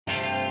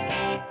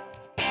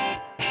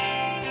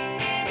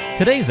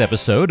Today's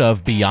episode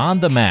of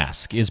Beyond the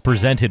Mask is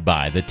presented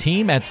by the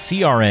team at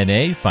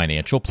CRNA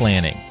Financial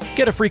Planning.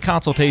 Get a free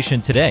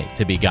consultation today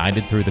to be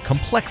guided through the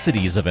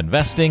complexities of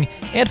investing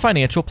and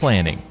financial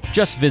planning.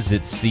 Just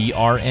visit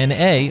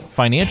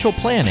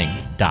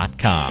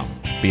crnafinancialplanning.com.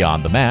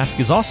 Beyond the Mask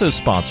is also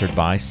sponsored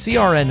by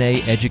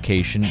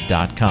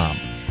crnaeducation.com.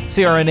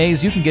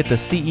 CRNAs, you can get the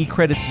CE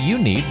credits you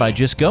need by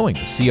just going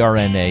to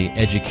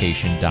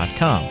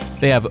crnaeducation.com.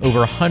 They have over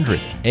 100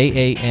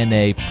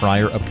 AANA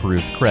prior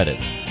approved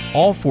credits,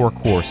 all 4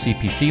 core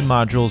CPC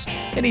modules,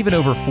 and even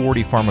over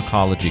 40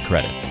 pharmacology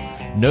credits.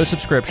 No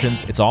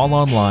subscriptions, it's all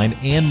online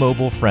and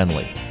mobile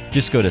friendly.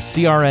 Just go to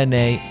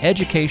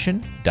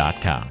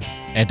crnaeducation.com.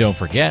 And don't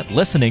forget,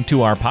 listening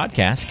to our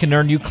podcast can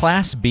earn you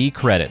Class B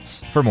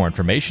credits. For more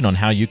information on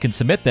how you can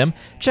submit them,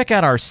 check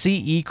out our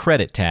CE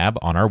credit tab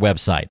on our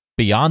website,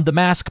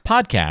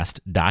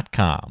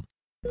 beyondthemaskpodcast.com.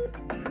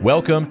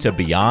 Welcome to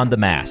Beyond the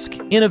Mask,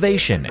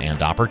 innovation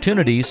and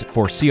opportunities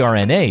for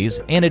CRNAs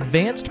and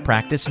advanced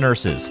practice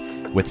nurses,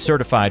 with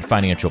certified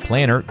financial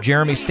planner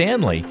Jeremy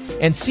Stanley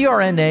and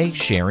CRNA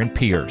Sharon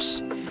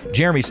Pierce.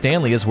 Jeremy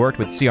Stanley has worked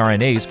with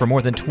CRNAs for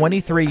more than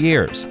 23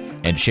 years,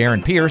 and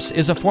Sharon Pierce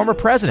is a former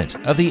president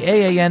of the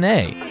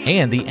AANA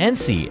and the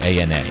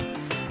NCANA.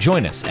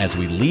 Join us as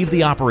we leave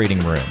the operating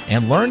room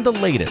and learn the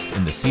latest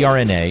in the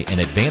CRNA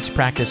and advanced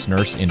practice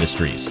nurse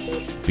industries.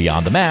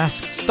 Beyond the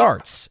Mask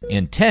starts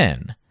in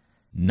 10,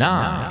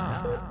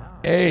 9,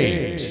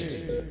 8,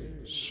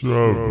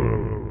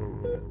 7.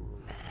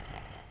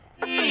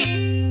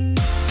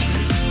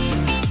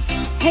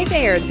 Hey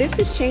there, this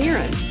is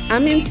Sharon.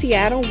 I'm in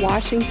Seattle,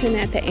 Washington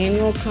at the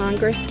annual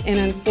Congress, and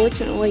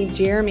unfortunately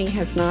Jeremy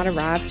has not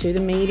arrived to the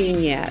meeting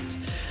yet.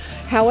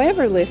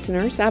 However,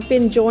 listeners, I've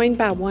been joined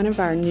by one of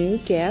our new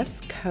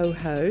guest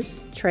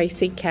co-hosts,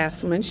 Tracy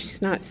Castleman.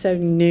 She's not so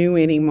new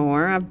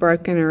anymore. I've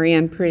broken her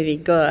in pretty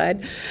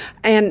good.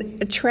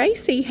 And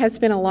Tracy has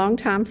been a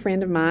longtime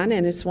friend of mine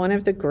and is one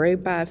of the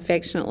group I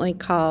affectionately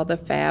call the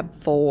Fab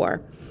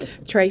Four.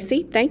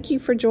 Tracy, thank you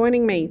for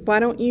joining me. Why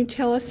don't you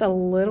tell us a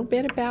little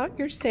bit about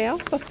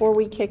yourself before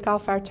we kick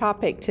off our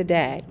topic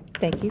today?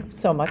 Thank you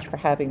so much for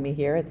having me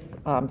here. It's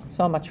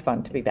so much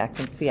fun to be back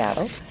in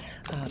Seattle.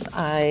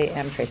 I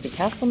am Tracy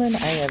Castleman. I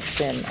have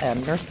been a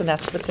nurse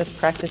anesthetist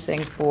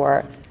practicing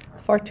for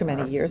far too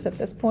many years at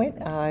this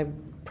point. I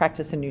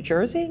practice in New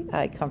Jersey.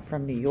 I come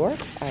from New York.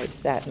 I've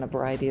sat in a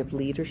variety of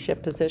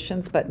leadership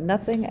positions, but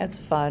nothing as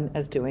fun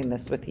as doing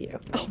this with you.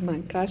 Oh my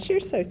gosh, you're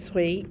so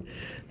sweet.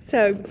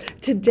 So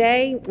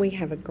today we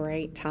have a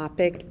great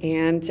topic,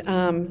 and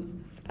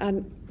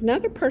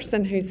another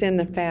person who's in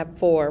the Fab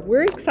Four.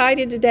 We're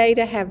excited today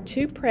to have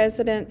 2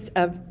 presidents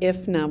of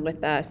IFNA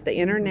with us, the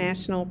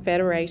International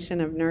Federation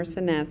of Nurse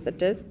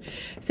Anesthetists.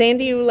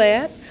 Sandy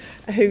Ouellette,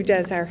 who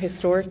does our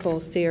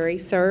historical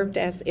series, served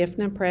as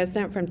IFNA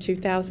president from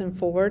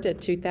 2004 to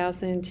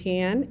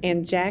 2010,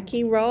 and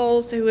Jackie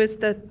Rowles, who is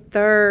the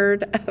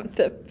third of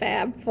the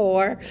Fab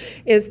Four,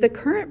 is the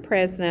current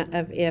president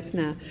of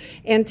IFNA.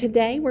 And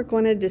today we're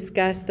going to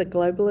discuss the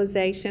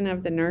globalization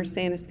of the nurse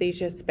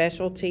anesthesia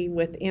specialty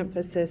with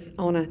emphasis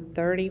on a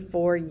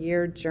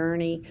 34-year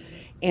journey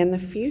and the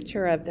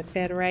future of the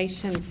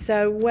Federation.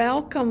 So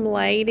welcome,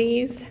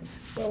 ladies.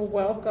 Well,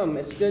 welcome.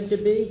 It's good to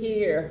be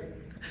here.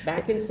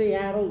 Back in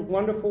Seattle,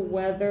 wonderful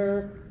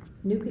weather.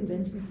 New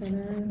convention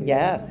center.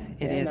 Yes,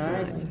 it is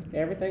nice.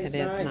 Everything's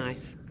nice. It is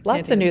nice.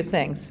 Lots of new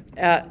things.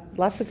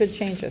 Lots of good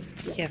changes.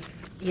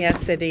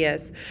 Yes, it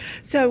is.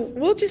 So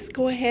we'll just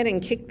go ahead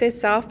and kick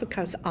this off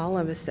because all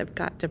of us have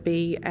got to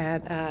be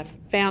at a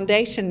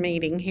foundation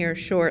meeting here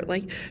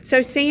shortly.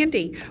 So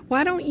Sandy,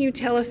 why don't you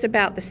tell us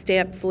about the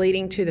steps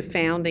leading to the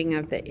founding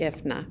of the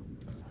IFNA?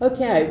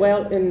 Okay,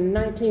 well, in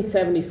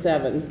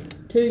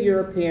 1977, 2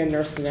 European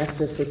nurse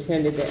anesthetists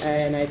attended the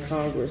ANA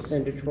Congress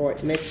in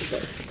Detroit,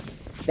 Michigan.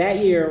 That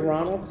year,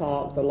 Ronald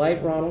Koch, the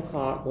late Ronald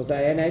Koch, was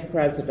ANA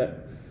president,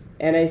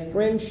 and a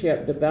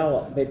friendship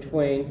developed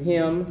between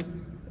him,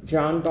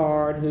 John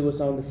Gard, who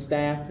was on the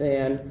staff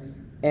then,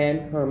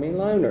 and Hermie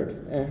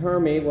Leonard. And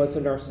Hermie was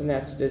a nurse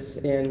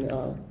anesthetist in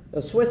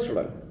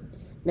Switzerland.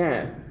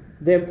 Now,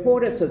 the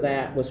importance of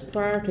that was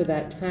prior to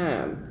that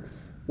time,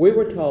 we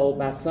were told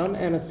by some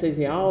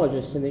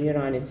anesthesiologists in the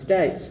United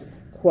States,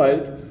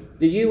 quote,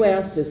 "The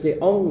U.S. is the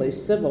only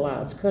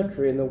civilized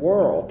country in the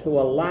world to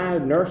allow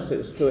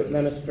nurses to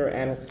administer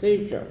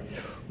anesthesia."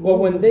 Well,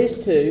 when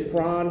these two,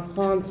 Franz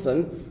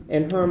Hansen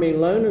and Hermie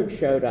Leonard,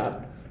 showed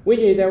up, we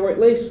knew there were at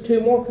least 2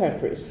 more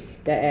countries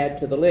to add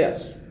to the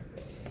list.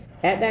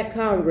 At that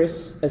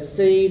Congress, a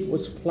seed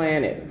was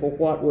planted for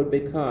what would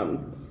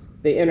become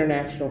the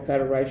International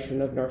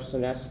Federation of Nurse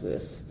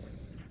Anesthetists.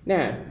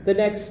 Now, the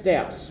next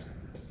steps.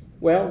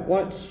 Well,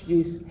 once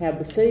you have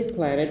the seed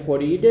planted, what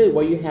do?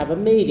 Well, you have a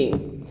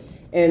meeting.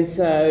 And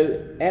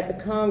so at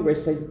the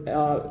Congress,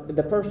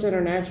 the first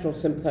international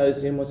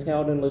symposium was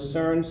held in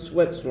Lucerne,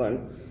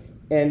 Switzerland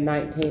in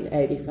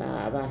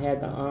 1985. I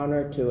had the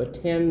honor to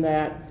attend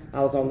that.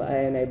 I was on the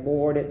ANA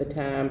board at the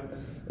time.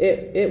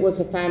 It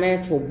was a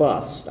financial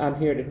bust, I'm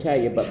here to tell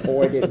you, but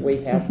boy, did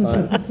we have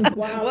fun.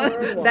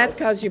 Well, that's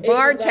because your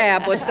bar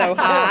tab was so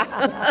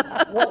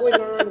high. What we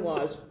learned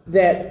was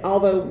that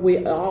although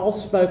we all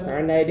spoke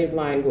our native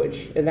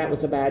language, and that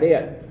was about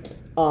it,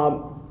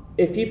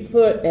 if you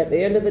put, at the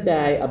end of the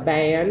day, a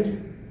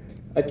band,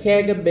 a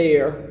keg of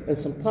beer, and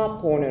some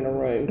popcorn in a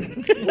room,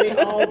 we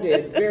all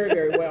did very,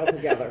 very well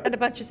together. And a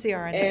bunch of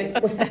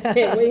CRNAs.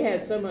 And we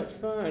had so much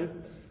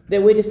fun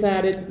that we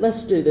decided,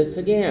 let's do this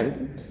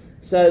again.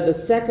 So the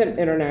second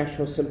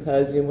international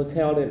symposium was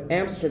held in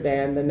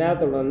Amsterdam, the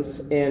Netherlands,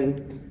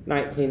 in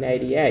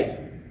 1988.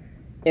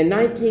 In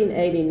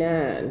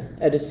 1989,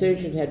 a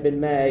decision had been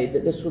made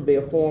that this would be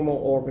a formal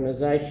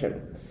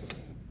organization.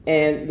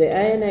 And the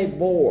ANA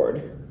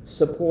board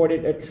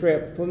supported a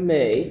trip for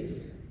me,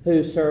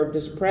 who served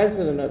as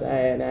president of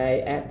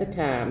ANA at the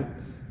time,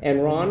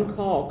 and Ron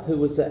Kalk, who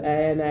was the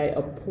ANA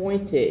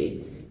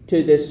appointee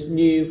to this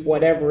new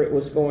whatever it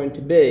was going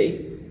to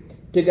be,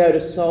 to go to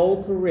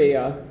Seoul,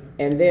 Korea,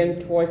 and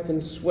then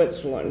Teufen,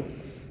 Switzerland,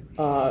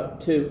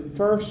 to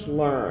first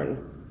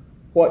learn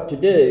what to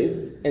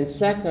do, and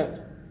second,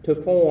 to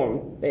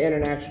form the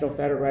International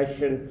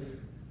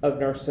Federation of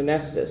Nurse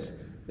Anesthetists.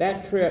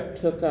 That trip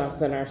took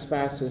us and our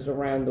spouses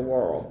around the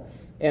world.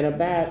 In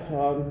about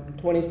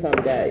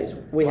 20-some days,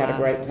 we had a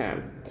great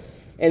time.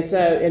 And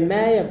so in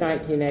May of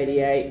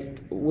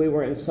 1988, we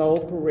were in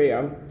Seoul,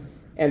 Korea,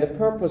 and the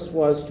purpose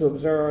was to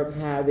observe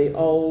how the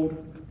old,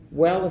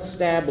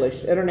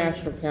 well-established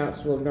International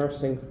Council of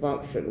Nursing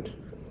functioned.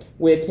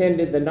 We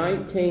attended the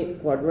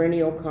 19th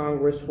Quadrennial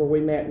Congress, where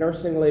we met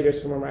nursing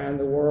leaders from around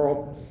the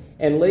world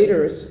and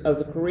leaders of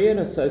the Korean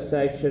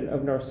Association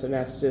of Nurse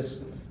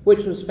Anesthetists,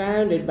 which was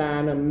founded by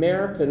an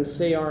American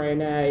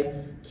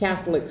CRNA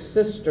Catholic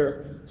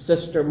sister,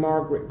 Sister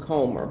Margaret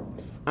Comer.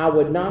 I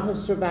would not have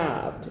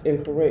survived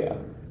in Korea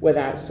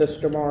without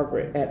Sister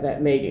Margaret at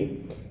that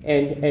meeting,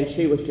 and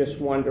she was just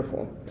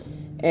wonderful.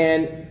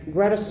 And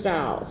Greta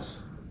Stiles,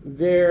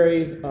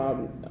 very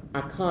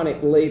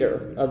iconic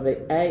leader of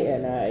the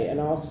ANA and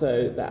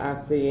also the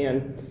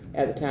ICN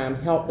at the time,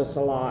 helped us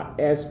a lot,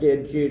 as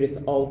did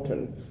Judith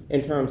Olton,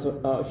 in terms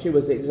of, she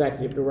was the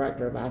executive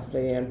director of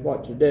ICN,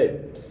 what to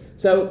do.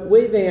 So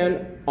we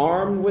then,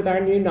 armed with our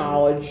new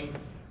knowledge,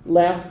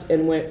 left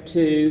and went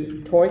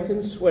to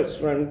Teufen,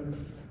 Switzerland,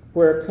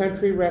 where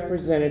country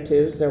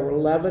representatives, there were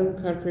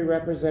 11 country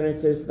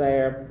representatives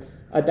there,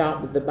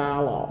 adopted the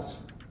bylaws.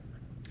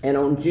 And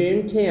on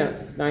June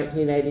 10th,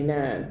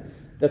 1989,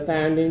 the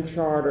founding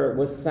charter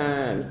was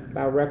signed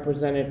by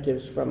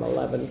representatives from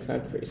 11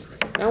 countries.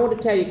 Now I want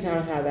to tell you kind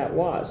of how that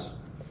was.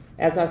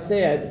 As I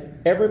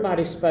said,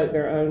 everybody spoke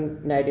their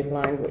own native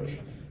language.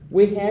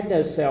 We had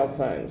no cell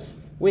phones.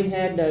 We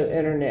had no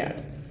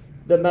internet.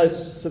 The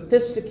most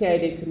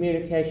sophisticated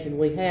communication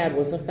we had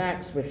was a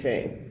fax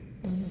machine.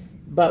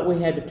 But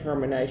we had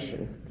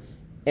determination,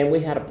 and we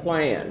had a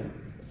plan.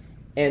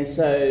 And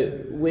so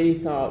we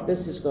thought,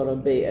 this is going to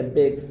be a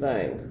big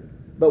thing,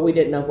 but we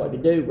didn't know what to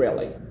do,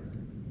 really.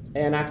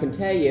 And I can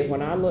tell you,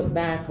 when I look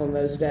back on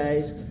those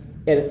days,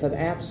 it is an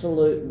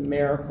absolute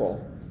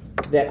miracle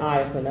that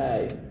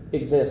IFNA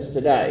exists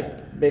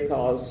today,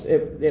 because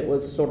it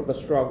was sort of a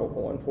struggle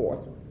going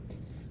forth.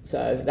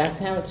 So that's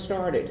how it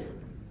started.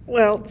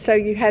 Well, so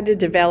you had to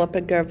develop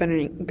a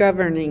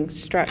governing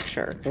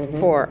structure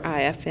for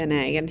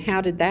IFNA, and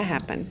how did that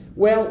happen?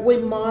 Well, we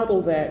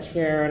modeled that,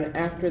 Sharon,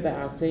 after the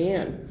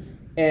ICN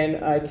and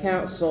a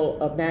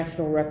Council of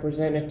National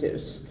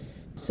Representatives.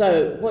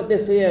 So what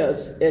this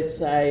is,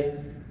 it's a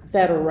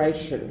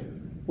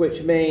federation,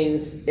 which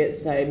means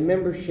it's a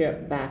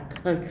membership by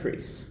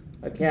countries,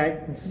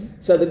 okay?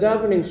 So the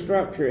governing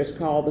structure is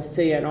called the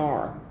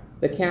CNR,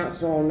 the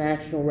Council of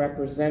National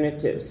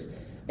Representatives.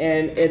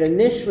 And it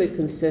initially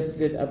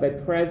consisted of a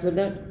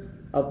president,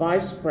 a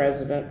vice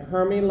president.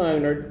 Hermie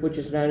Leonard, which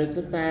is known as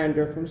the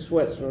founder from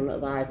Switzerland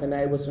of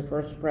IFNA, was the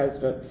first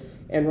president,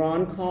 and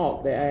Ron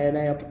Kalk, the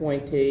ANA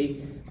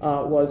appointee,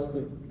 was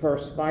the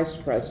first vice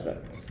president.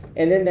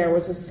 And then there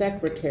was a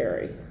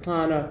secretary,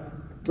 Hanna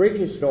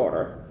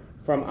Bridgesdottir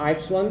from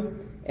Iceland,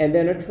 and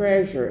then a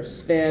treasurer,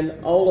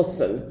 Sten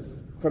Olesen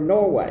from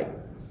Norway.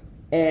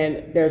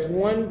 And there's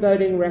one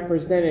voting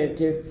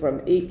representative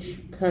from each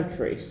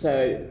country.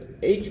 So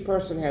each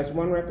person has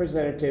one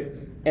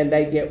representative and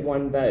they get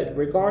one vote,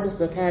 regardless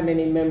of how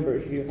many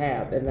members you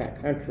have in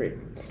that country.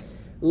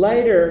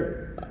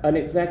 Later, an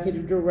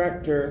executive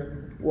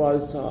director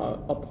was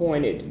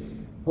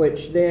appointed,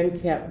 which then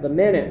kept the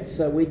minutes.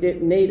 So we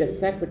didn't need a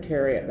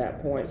secretary at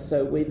that point.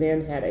 So we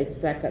then had a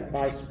second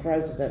vice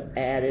president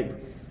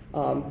added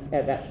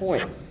at that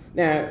point.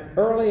 Now,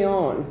 early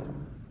on,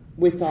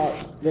 we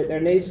thought that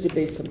there needs to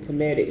be some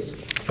committees.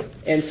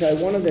 And so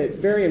one of the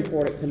very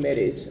important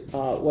committees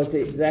was the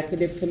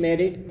executive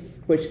committee,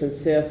 which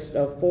consists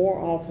of 4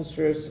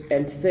 officers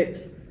and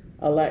 6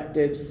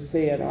 elected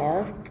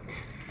CNR,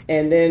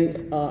 and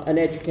then an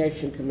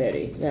education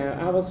committee. Now,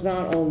 I was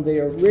not on the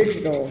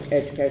original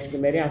education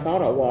committee. I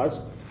thought I was,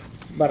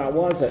 but I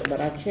wasn't.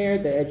 But I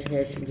chaired the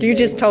education committee. You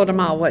just told them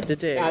all what to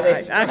do.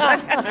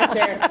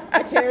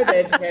 I chaired the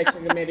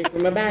Education Committee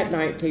from about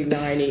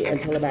 1990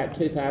 until about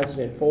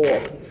 2004,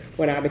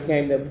 when I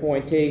became the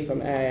appointee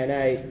from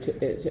ANA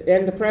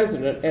and the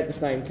president at the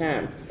same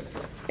time.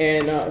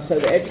 And so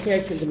the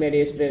Education Committee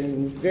has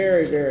been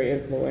very, very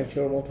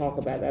influential, and we'll talk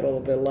about that a little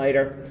bit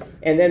later.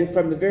 And then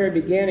from the very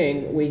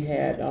beginning, we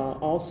had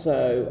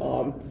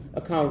also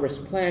a Congress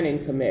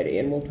Planning Committee,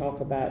 and we'll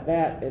talk about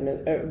that,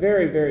 and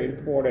very, very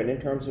important in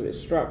terms of its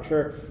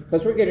structure,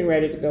 because we're getting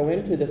ready to go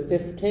into the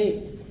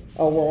 15th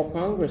World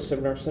Congress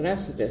of Nurse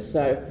Anesthetists,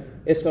 so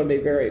it's going to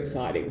be very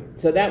exciting.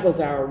 So that was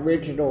our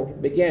original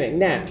beginning.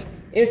 Now,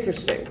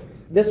 interesting,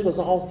 this was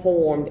all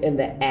formed in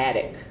the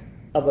attic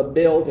of a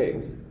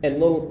building in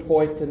Little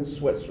Teufen,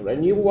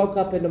 Switzerland. You woke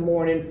up in the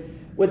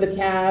morning with the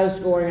cows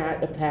going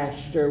out to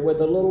pasture, with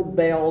the little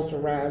bells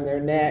around their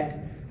neck,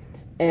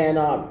 and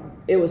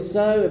it was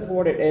so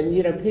important. And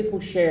you know, people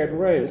shared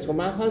rooms. Well,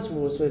 my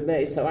husband was with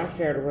me, so I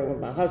shared a room with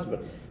my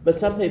husband, but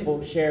some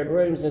people shared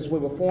rooms as we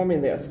were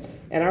forming this.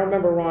 And I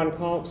remember Ron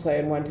Kalk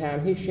saying one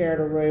time he shared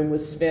a room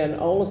with Sven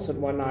Olesen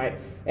one night.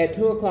 At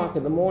 2 o'clock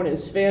in the morning,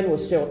 Sven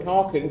was still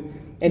talking,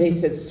 and he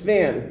said,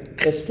 "Sven,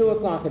 it's 2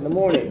 o'clock in the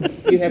morning.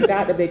 You have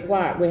got to be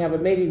quiet. We have a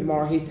meeting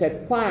tomorrow." He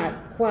said, "Quiet,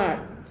 quiet.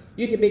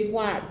 You can be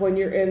quiet when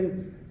you're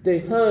in the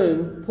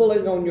home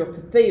pulling on your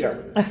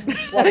catheter."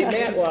 What he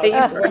meant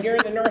was, when you're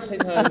in the nursing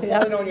home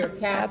pulling on your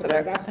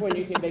catheter, that's when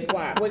you can be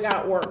quiet. We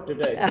got work to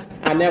do.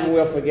 I never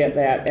will forget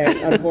that.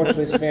 And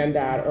unfortunately, Sven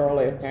died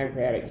early of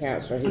pancreatic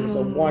cancer. He was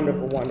a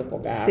wonderful, wonderful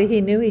guy. See, he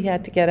knew he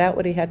had to get out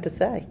what he had to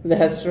say.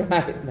 That's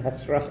right.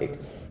 That's right.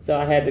 So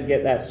I had to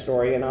get that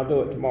story, and I'll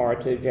do it tomorrow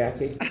too,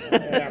 Jackie,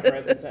 in our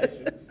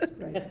presentation.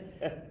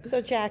 So,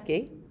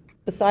 Jackie,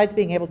 besides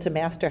being able to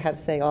master how to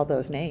say all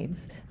those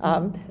names,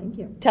 Thank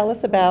you. tell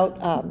us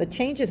about the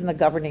changes in the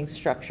governing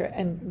structure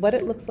and what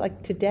it looks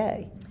like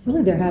today.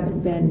 Really, there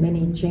haven't been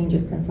many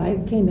changes since I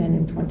came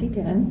in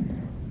 2010,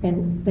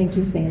 and thank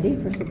you, Sandy,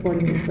 for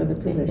supporting me for the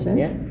position.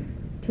 Yeah.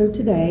 To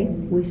today,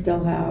 we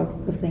still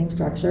have the same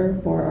structure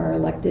for our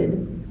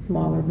elected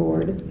smaller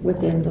board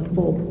within the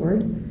full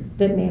board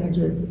that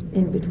manages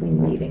in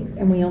between meetings,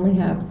 and we only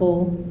have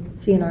full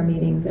CNR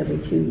meetings every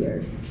 2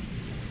 years.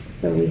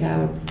 So we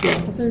have the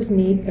officers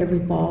meet every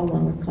fall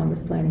along with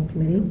Congress Planning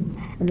Committee,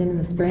 and then in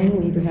the spring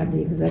we either have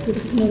the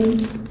Executive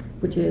Committee,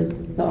 which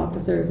is the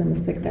officers and the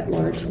 6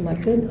 at-large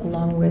elected,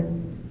 along with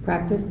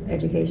Practice,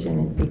 Education,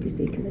 and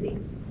CPC Committee.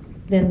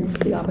 Then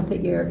the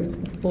opposite year, it's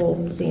the full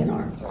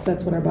CNR. So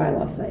that's what our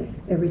bylaws say,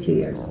 every 2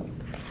 years.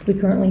 We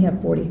currently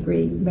have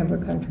 43 member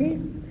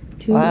countries.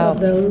 Two Wow. of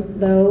those,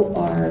 though,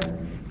 are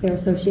their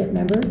associate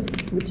members,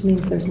 which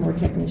means there's more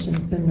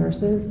technicians than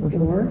nurses,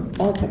 or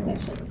all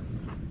technicians.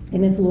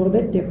 And it's a little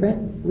bit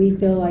different. We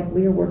feel like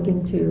we are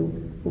working to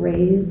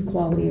raise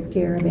quality of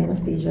care of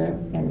anesthesia,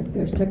 and if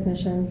there's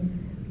technicians,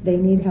 they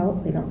need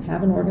help. They don't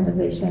have an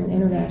organization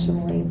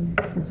internationally,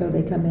 and so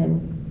they come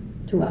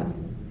in to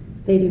us.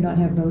 They do not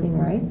have voting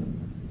rights,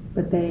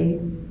 but they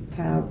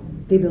have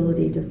the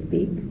ability to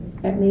speak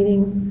at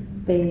meetings.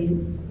 They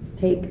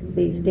take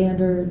the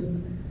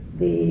standards,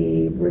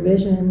 the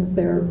revisions,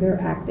 they're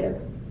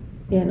active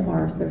in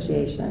our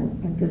association,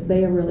 and because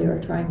they really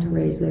are trying to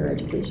raise their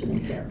education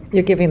and care.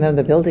 You're giving them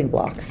the building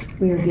blocks,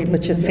 We are giving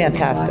which them is the building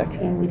fantastic.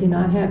 blocks, and we do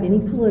not have any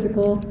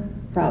political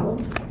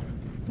problems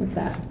with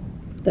that.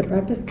 The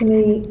practice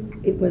committee,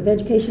 it was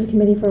education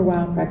committee for a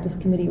while. Practice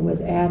committee was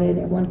added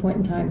at one point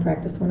in time.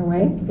 Practice went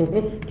away.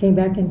 Came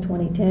back in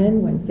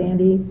 2010 when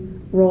Sandy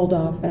rolled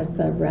off as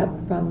the rep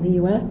from the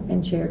U.S.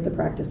 and chaired the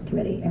practice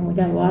committee, and we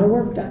got a lot of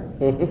work done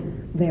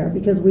there,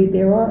 because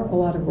there are a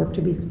lot of work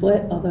to be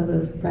split, although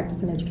those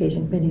practice and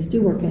education committees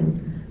do work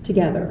in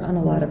together on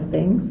a lot of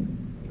things.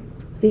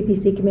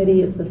 CPC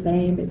committee is the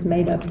same. It's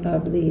made up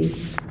of the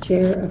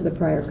chair of the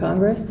prior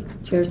Congress,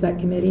 chairs that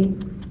committee,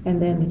 and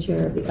then the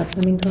chair of the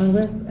upcoming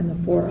Congress, and the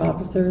 4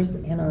 officers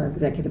and our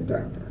executive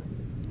director.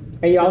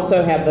 And you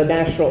also have the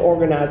National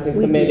Organizing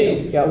We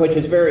Committee, do. which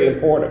is very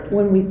important.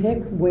 When we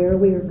pick where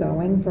we are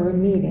going for a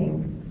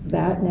meeting,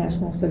 that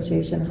National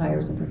Association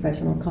hires a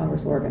professional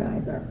Congress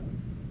organizer.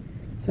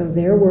 So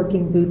they're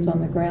working boots on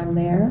the ground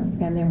there,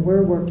 and then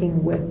we're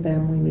working with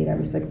them. We meet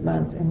every 6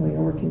 months, and we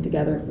are working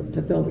together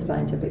to build a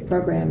scientific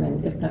program,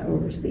 and IFNA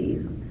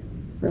oversees,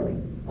 really,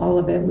 all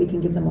of it. We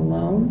can give them a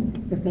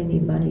loan if they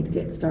need money to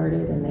get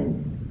started, and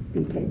then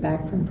be paid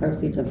back from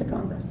proceeds of the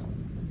Congress.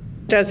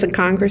 Does the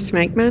Congress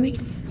make money?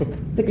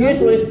 The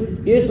Congress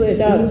Usually it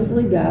does.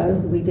 usually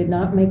does. We did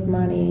not make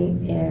money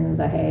in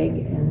The Hague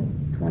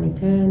in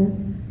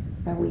 2010.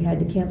 We had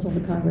to cancel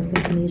the Congress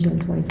in Tunisia in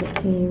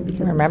 2015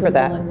 because of remember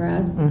that. political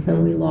unrest. So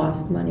we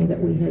lost money that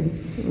we had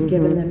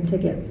given them to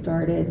get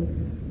started.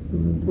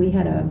 We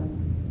had a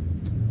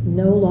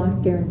no loss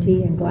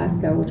guarantee in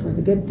Glasgow, which was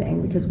a good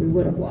thing because we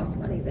would have lost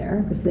money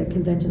there because the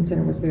convention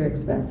center was very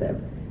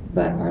expensive.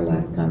 But our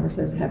last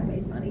congresses have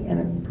made money, and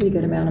a pretty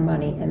good amount of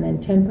money. And then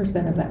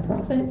 10% of that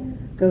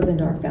profit goes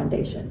into our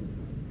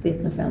foundation, the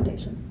IFNA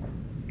Foundation.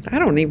 I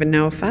don't even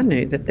know if I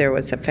knew that there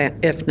was a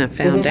IFNA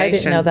foundation. I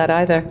didn't know that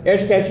either.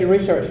 Education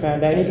Research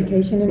Foundation.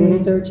 Education and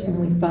research, and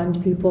we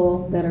fund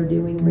people that are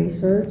doing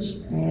research.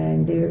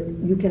 And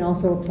you can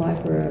also apply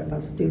for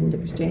a student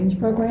exchange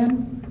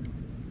program,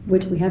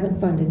 which we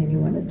haven't funded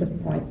anyone at this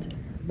point.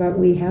 But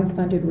we have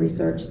funded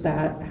research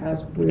that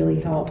has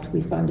really helped.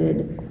 We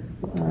funded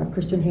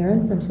Christian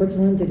Heron from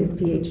Switzerland, did his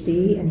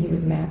PhD, and he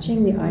was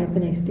matching the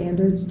IFNA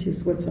standards to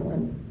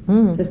Switzerland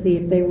to see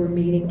if they were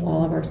meeting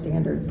all of our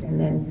standards. And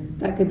then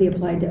that could be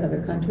applied to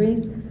other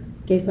countries.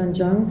 Gaesun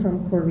Jung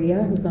from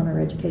Korea, who's on our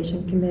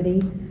education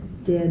committee,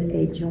 did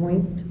a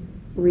joint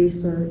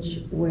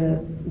research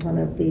with one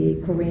of the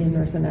Korean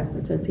nurse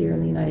anesthetists here in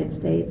the United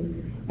States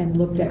and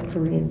looked at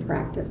Korean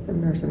practice of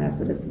nurse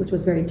anesthetists, which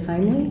was very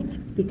timely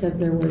because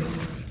there was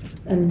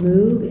a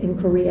move in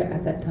Korea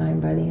at that time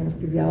by the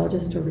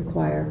anesthesiologist to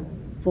require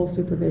full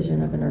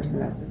supervision of a nurse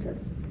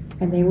anesthetist.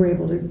 And they were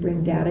able to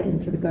bring data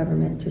into the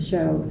government to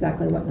show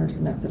exactly what nurse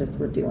anesthetists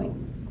were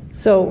doing.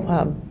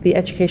 So the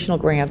educational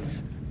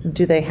grants,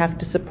 do they have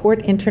to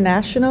support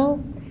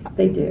international?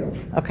 They do.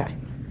 Okay.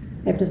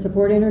 They have to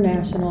support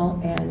international,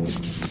 and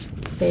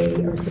they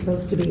are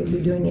supposed to be, if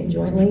you're doing it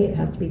jointly, it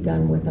has to be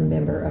done with a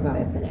member of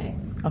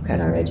IFNA. Okay.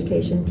 And our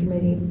education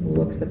committee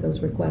looks at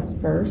those requests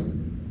first,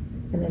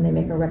 and then they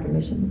make a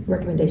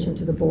recommendation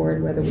to the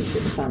board whether we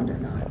should fund or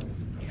not.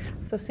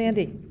 So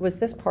Sandy, was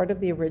this part of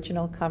the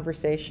original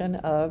conversation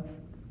of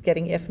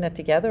getting IFNA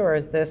together, or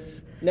is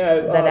this the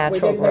natural we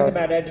didn't growth? think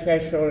about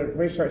Educational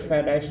Research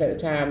Foundation at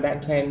the time.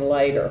 That came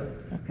later,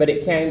 but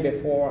it came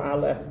before I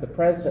left the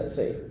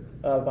presidency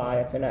of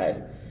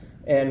IFNA.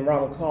 And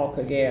Ronald Kalk,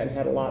 again,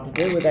 had a lot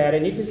to do with that.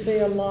 And you can see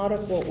a lot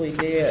of what we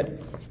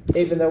did,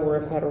 even though we're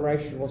a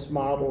federation, was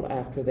modeled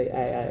after the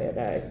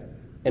AANA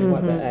and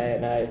what the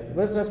AANA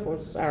was. This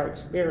was our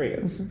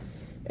experience.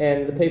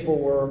 And the people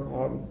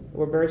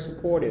were very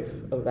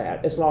supportive of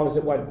that, as long as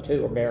it wasn't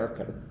too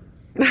American.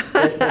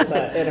 It's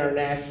an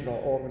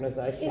international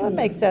organization. That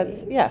makes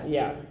sense, yes.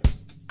 Yeah.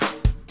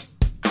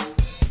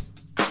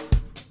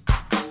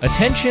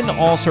 Attention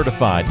all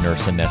certified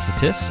nurse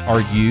anesthetists.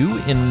 Are you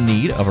in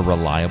need of a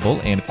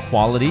reliable and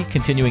quality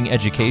continuing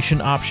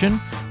education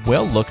option?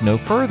 Well, look no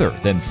further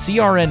than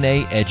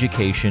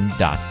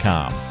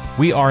CRNAeducation.com.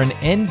 We are an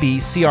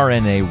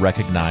NB-CRNA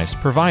recognized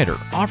provider,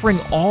 offering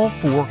all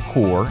 4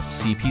 core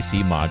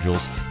CPC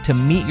modules to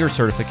meet your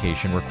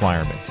certification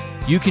requirements.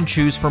 You can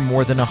choose from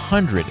more than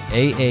 100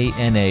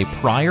 AANA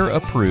prior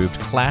approved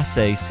Class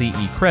A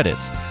CE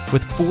credits,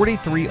 with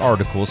 43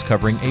 articles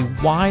covering a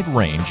wide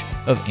range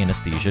of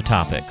anesthesia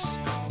topics.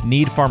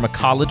 Need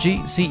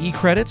pharmacology CE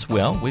credits?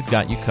 Well, we've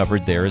got you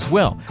covered there as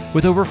well,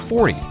 with over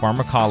 40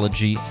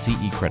 pharmacology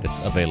CE credits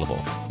available.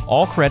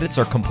 All credits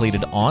are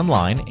completed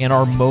online and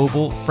are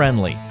mobile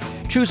friendly.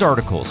 Choose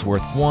articles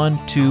worth 1,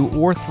 2,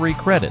 or 3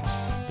 credits.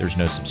 There's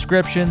no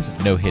subscriptions,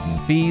 no hidden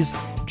fees,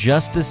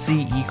 just the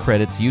CE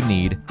credits you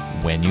need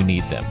when you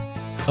need them.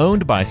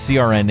 Owned by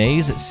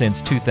CRNAs since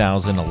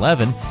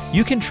 2011,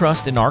 you can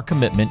trust in our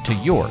commitment to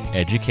your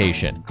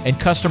education. And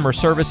customer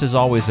service is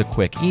always a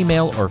quick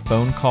email or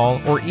phone call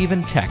or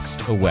even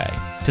text away.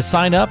 To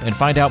sign up and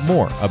find out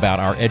more about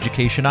our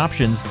education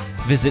options,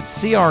 visit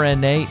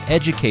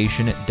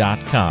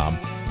CRNAeducation.com,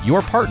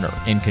 your partner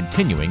in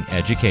continuing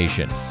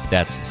education.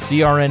 That's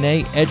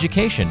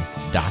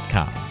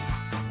CRNAeducation.com.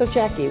 So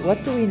Jackie,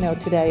 what do we know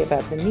today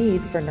about the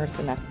need for nurse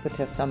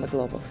anesthetists on the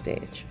global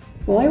stage?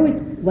 Well, I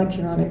always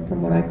lecture on it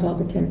from what I call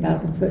the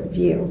 10,000-foot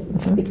view,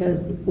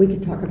 because we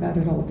could talk about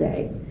it all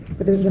day.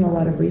 But there's been a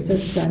lot of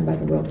research done by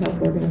the World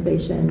Health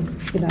Organization,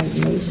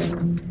 United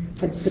Nations,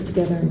 had put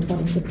together in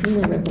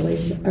 2015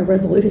 a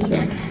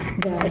resolution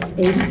that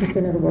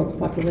 80% of the world's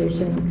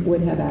population would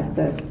have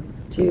access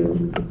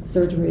to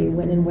surgery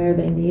when and where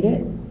they need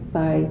it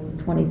by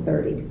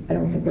 2030. I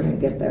don't think we're going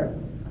to get there.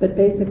 But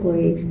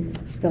basically,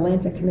 the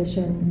Lancet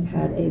Commission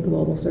had a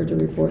global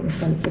surgery report in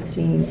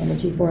 2015, and the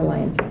G4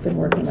 Alliance has been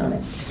working on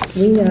it.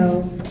 We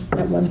know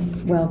that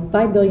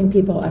 5 billion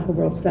people out of the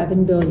world,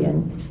 7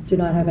 billion, do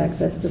not have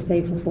access to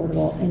safe,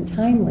 affordable, and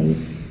timely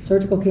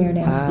surgical care and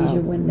anesthesia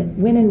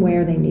when and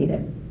where they need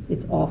it.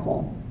 It's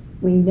awful.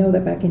 We know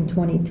that back in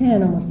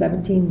 2010, almost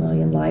 17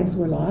 million lives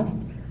were lost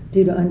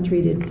due to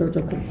untreated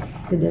surgical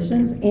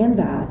conditions, and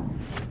that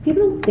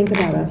people don't think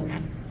about us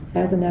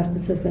as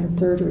anesthetists and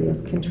surgery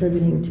as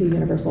contributing to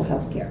universal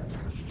health care.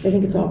 They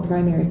think it's all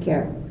primary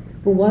care.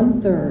 But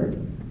 1/3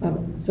 of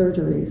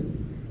surgeries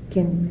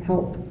can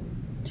help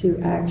to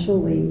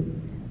actually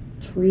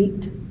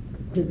treat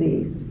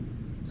disease.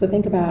 So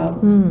think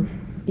about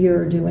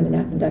you're doing an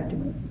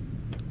appendectomy.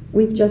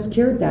 We've just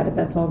cured that if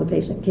that's all the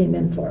patient came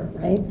in for,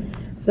 right?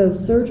 So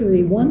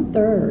surgery,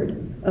 1/3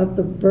 of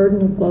the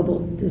burden of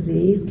global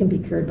disease can be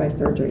cured by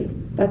surgery.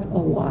 That's a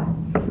lot.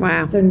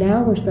 Wow. So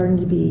now we're starting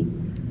to be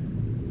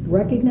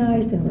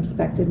recognized and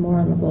respected more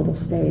on the global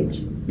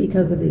stage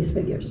because of these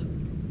figures.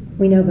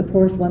 We know the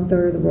poorest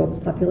 1/3 of the world's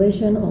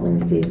population only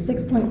receives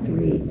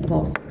 6.3 of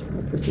all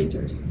surgical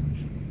procedures.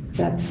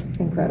 That's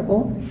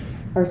incredible.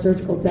 Our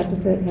surgical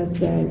deficit has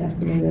been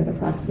estimated at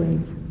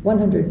approximately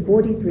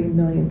 143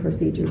 million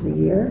procedures a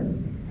year,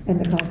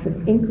 and the cost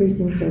of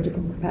increasing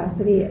surgical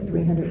capacity at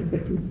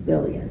 $350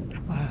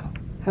 billion. Wow.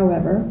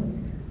 However,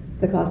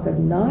 the cost of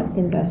not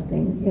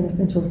investing in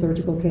essential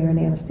surgical care and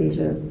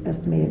anesthesia is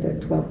estimated at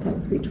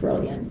 $12.3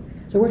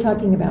 trillion. So we're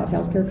talking about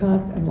healthcare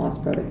costs and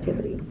lost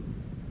productivity.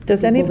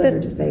 Does any of People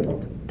that this, are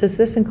disabled. does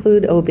this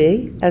include OB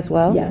as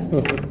well? Yes.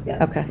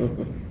 Yes. Okay.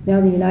 Now,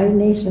 the United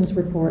Nations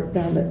report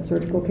found that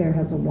surgical care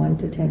has a 1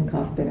 to 10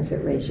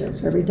 cost-benefit ratio.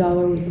 So every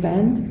dollar we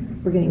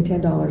spend, we're getting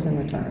 $10 in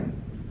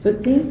return. So it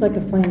seems like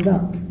a slam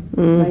dunk,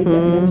 right? That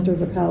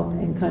ministers of health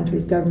and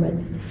countries'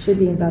 governments should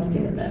be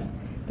investing in this.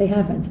 They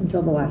haven't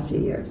until the last few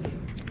years.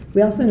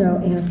 We also know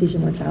anesthesia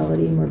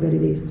mortality and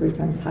morbidity is 3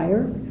 times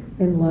higher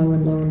in low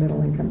and lower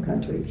middle income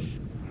countries.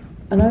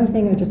 Another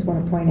thing I just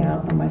want to point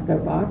out on my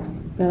soapbox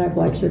that I've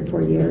lectured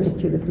for years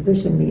to the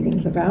physician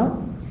meetings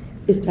about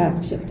is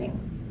task shifting.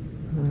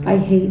 I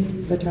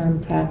hate the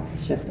term task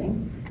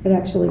shifting. It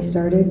actually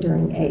started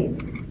during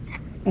AIDS.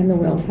 And the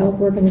World Health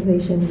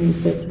Organization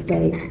used it to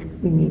say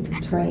we need to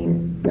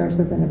train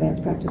nurses and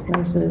advanced practice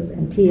nurses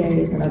and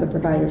PAs and other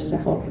providers to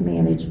help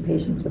manage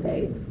patients with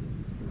AIDS.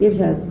 It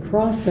has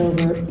crossed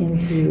over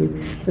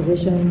into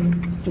physicians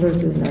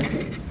versus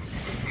nurses.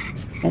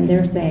 And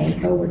they're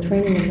saying, oh, we're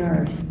training a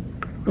nurse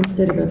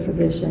instead of a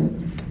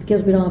physician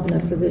because we don't have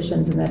enough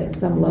physicians and that it's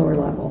some lower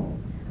level.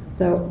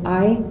 So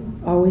I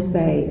always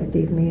say at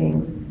these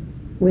meetings,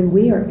 when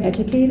we are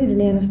educated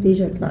in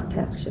anesthesia, it's not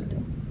task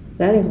shifting.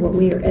 That is what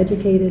we are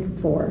educated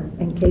for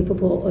and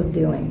capable of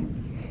doing.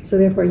 So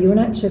therefore, you're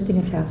not shifting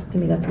a task. To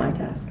me, that's my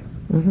task.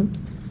 Mm-hmm.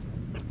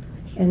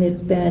 And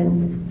it's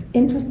been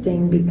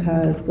interesting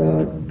because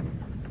the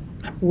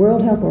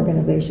World Health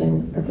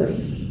Organization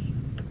agrees.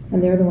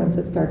 And they're the ones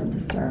that started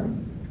this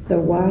term. So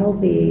while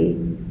the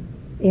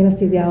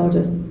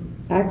anesthesiologists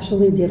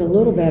actually did a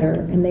little better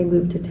and they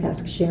moved to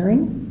task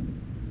sharing,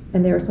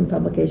 and there are some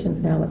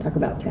publications now that talk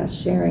about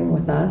task sharing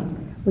with us,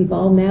 we've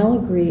all now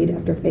agreed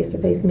after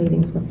face-to-face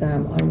meetings with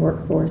them on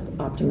workforce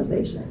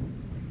optimization.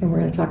 And we're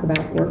going to talk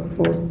about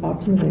workforce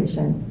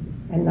optimization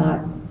and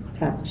not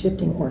task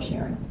shifting or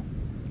sharing.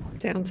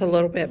 Sounds a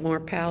little bit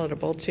more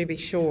palatable, to be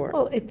sure.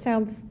 Well, it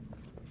sounds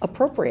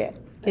appropriate.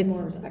 And It's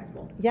more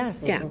respectful.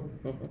 Yes. Yeah.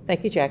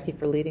 Thank you, Jackie,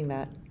 for leading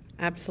that.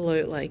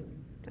 Absolutely.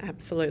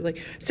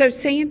 Absolutely. So,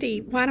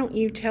 Sandy, why don't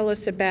you tell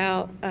us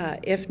about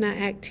IFNA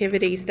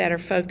activities that are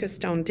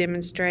focused on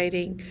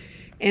demonstrating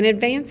and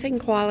advancing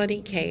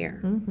quality care?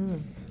 Mm-hmm.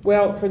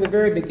 Well, from the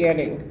very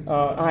beginning,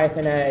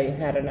 IFNA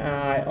had an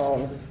eye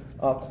on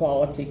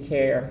quality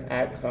care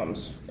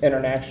outcomes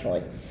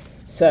internationally.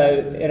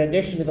 So, in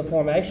addition to the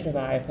formation of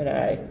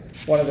IFNA,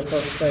 one of the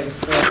first things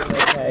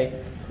was a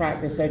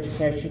practice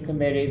education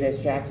committee, as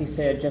Jackie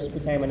said, just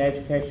became an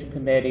education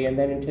committee, and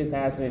then in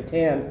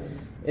 2010,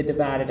 it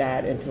divided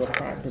out into a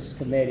practice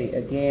committee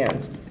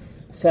again.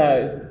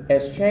 So,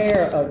 as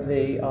chair of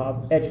the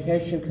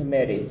education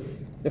committee,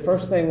 the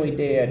first thing we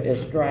did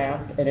is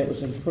draft, and it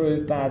was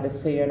approved by the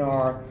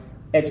CNR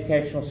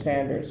Educational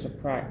Standards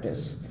of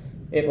Practice.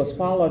 It was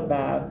followed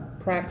by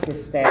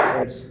practice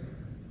standards,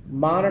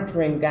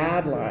 monitoring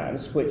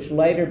guidelines, which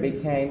later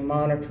became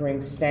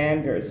monitoring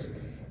standards,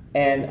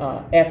 and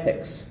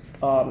ethics.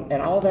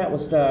 And all that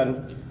was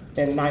done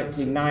in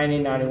 1990,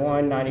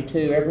 91,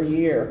 92. Every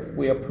year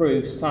we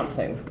approved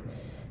something.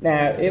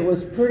 Now, it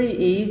was pretty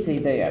easy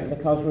then,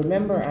 because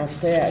remember I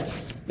said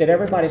that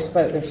everybody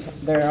spoke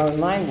their own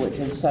language,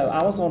 and so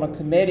I was on a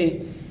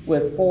committee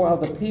with 4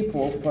 other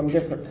people from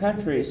different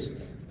countries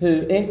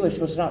who English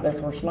was not their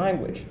first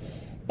language.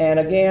 And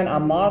again, I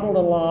modeled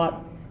a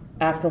lot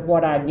after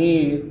what I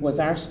knew was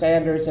our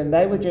standards, and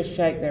they would just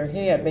shake their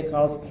head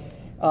because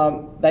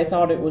they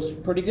thought it was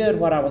pretty good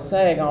what I was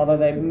saying, although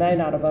they may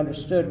not have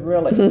understood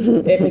really.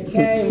 It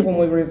became, when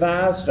we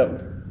revised them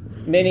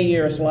many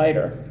years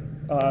later,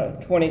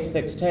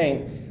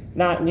 2016,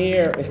 not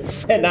near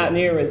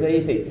as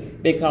easy,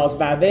 because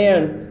by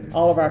then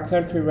all of our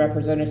country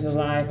representatives in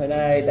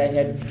IFNA,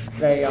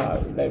 they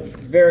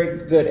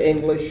very good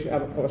English.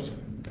 Of course,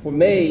 for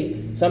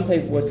me, some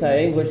people would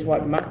say English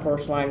wasn't my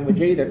first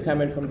language either,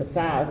 coming from the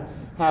South.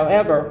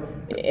 However,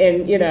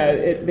 and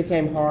it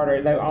became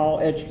harder. They were all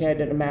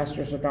educated at a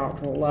master's or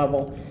doctoral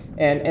level,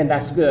 and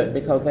that's good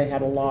because they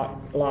had a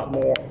lot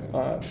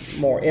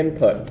more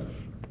input.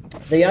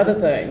 The other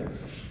thing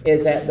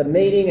is at the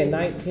meeting in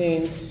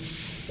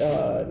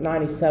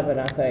 1997,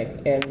 I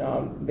think, in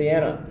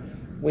Vienna,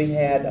 we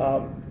had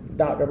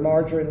Dr.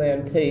 Marjorie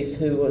Lynn Peace,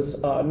 who was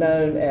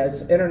known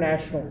as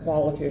International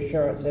Quality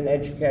Assurance in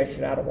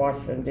Education out of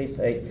Washington,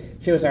 D.C.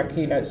 She was our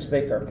keynote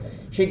speaker.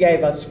 She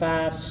gave us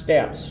 5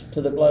 steps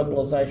to the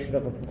globalization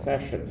of a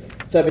profession.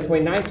 So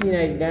between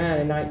 1989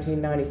 and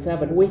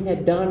 1997, we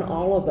had done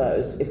all of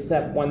those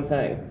except one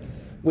thing.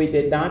 We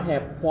did not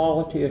have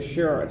quality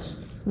assurance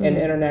in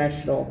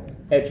international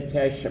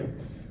education.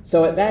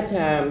 So at that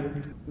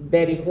time,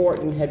 Betty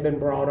Horton had been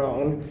brought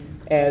on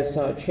as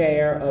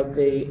chair of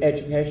the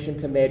Education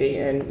Committee,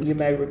 and you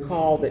may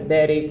recall that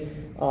Betty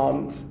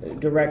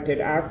directed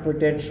our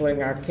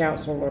credentialing, our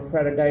council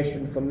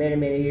accreditation for many,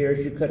 many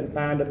years. You couldn't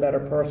find a better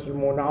person,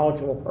 more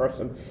knowledgeable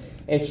person.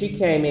 And she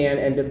came in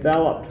and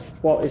developed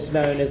what is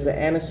known as the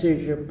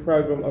Anesthesia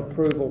Program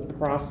Approval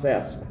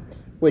Process,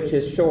 which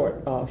is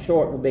short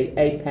would be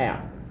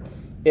APAP.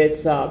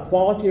 It's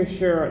quality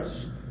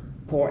assurance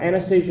for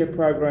anesthesia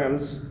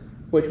programs,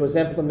 which was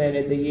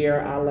implemented the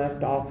year I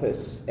left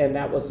office, and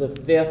that was the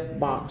 5th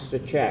box to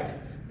check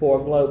for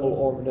a global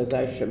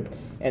organization.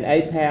 And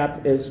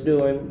APAP is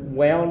doing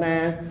well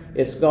now.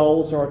 Its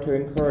goals are to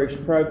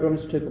encourage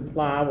programs to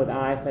comply with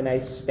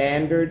IFNA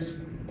standards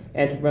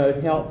and to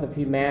promote health of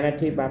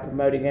humanity by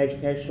promoting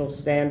educational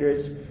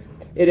standards.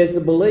 It is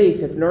the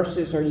belief if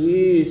nurses are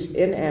used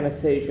in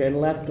anesthesia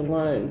and left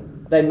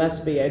alone, they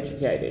must be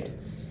educated.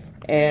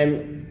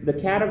 And the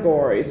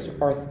categories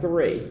are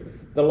 3.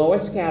 The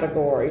lowest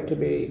category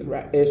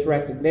is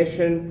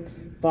recognition,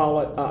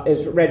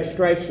 is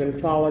registration,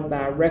 followed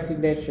by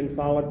recognition,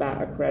 followed by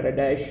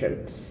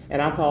accreditation.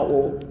 And I thought,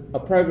 well, a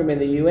program in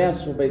the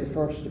U.S. will be the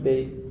first to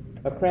be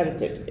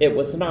accredited. It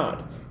was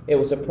not. It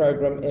was a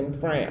program in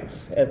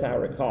France, as I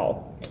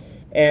recall.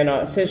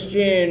 And since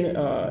June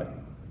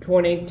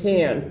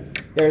 2010,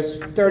 there's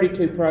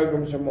 32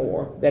 programs or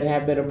more that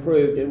have been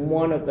approved in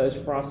one of those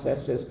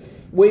processes.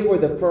 We were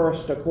the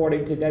first,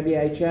 according to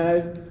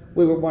WHO,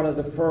 we were one of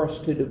the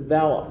first to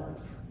develop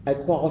a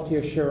quality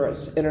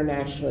assurance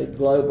internationally,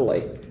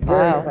 globally.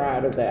 Very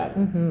proud of that.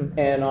 Mm-hmm.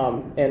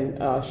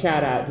 And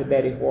shout out to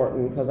Betty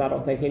Horton, because I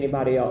don't think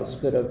anybody else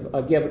could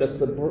have given us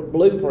the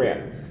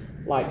blueprint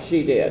like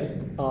she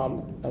did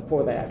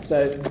for that.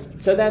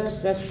 So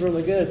that's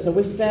really good. So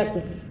we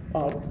set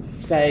the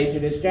stage,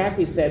 and as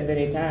Jackie said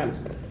many times,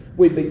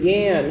 we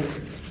began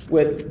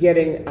with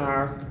getting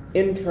our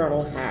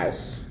internal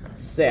house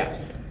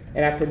set.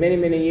 And after many,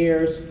 many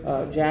years,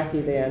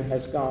 Jackie then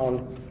has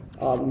gone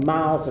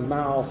miles and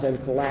miles in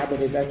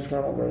collaborative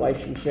external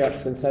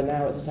relationships, and so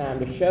now it's time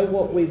to show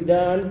what we've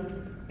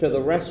done to the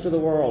rest of the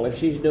world, and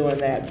she's doing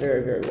that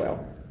very, very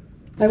well.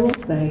 I will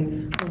say,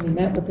 when we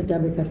met with the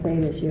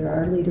WFSA this year,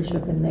 our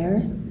leadership and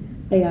theirs,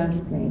 they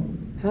asked me,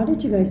 how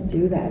did you guys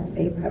do that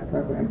APAP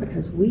program?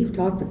 Because we've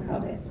talked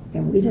about it,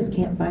 and we just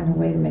can't find a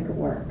way to make it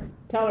work.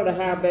 Tell her to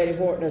hire Betty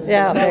Horton as a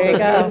Yeah, there you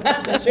go.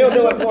 She'll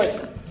do it for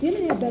you. You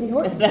didn't have Betty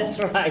Horton. That's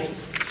right.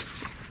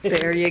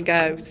 There you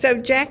go. So,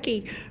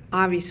 Jackie,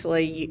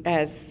 obviously,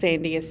 as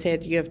Sandy has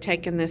said, you have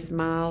taken this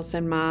miles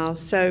and miles.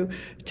 So,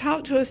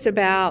 talk to us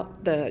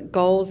about the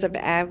goals of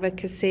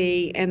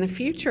advocacy and the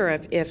future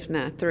of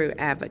IFNA through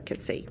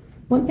advocacy.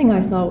 One thing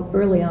I saw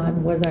early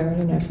on was our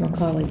international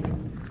colleagues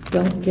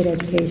don't get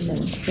education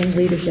in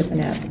leadership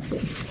and advocacy.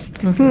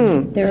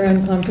 Mm-hmm. They're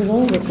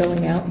uncomfortable with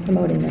going out and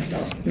promoting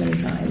themselves many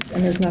times,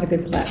 and there's not a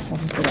good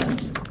platform for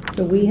them.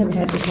 So we have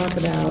had to talk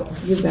about,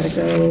 you've got to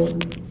go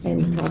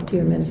and talk to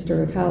your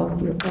Minister of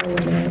Health, your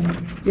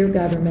Parliament, your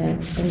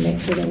government, and make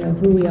sure they know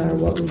who we are,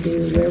 what we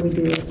do, where we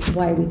do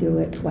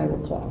it, why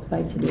we're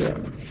qualified to do it.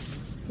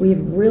 We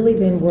have really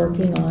been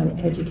working on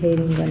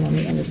educating them on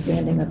the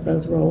understanding of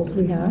those roles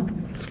we have,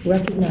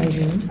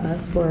 recognizing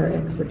us for our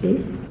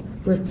expertise,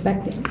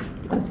 respecting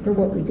us for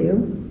what we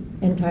do,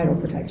 and title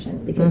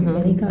protection, because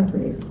many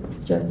countries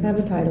just have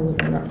a title of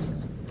a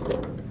nurse,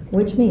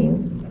 which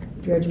means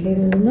if you're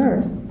educated as a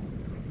nurse,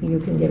 you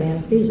can get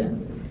anesthesia.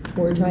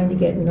 We're trying to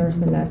get nurse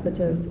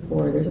anesthetists,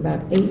 or there's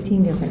about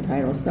 18 different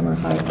titles. Some are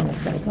high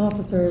anesthetic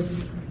officers.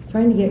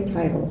 Trying to get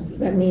titles,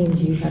 that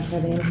means you have to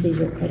have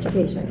anesthesia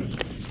education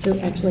to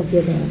actually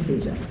give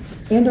anesthesia.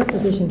 And our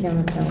physician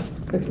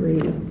counterparts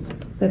agree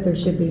that there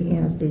should be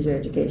anesthesia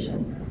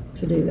education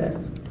to do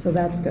this. So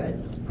that's good.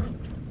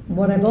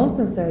 What I've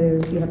also said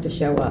is you have to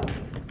show up.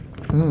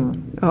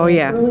 Oh,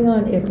 yeah. Early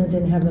on, IFNA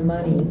didn't have the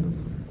money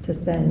to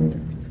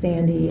send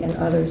Sandy and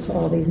others to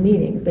all these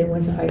meetings. They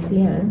went to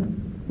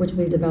ICN, which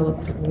we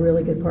developed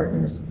really good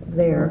partners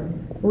there.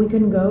 But we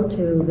couldn't go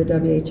to the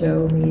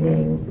WHO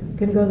meeting,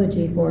 couldn't go to the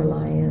G4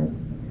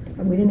 Alliance.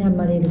 We didn't have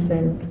money to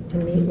send to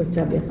meet with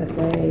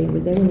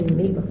WFSA. They didn't even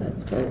meet with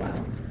us for a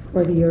while,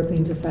 or the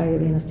European Society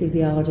of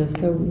Anesthesiologists.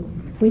 So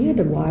we had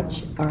to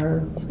watch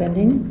our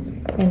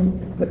spending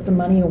and put some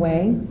money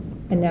away,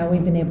 and now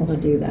we've been able to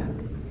do that.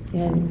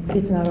 And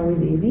it's not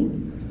always easy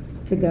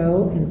to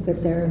go and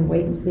sit there and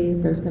wait and see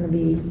if there's going to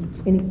be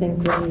anything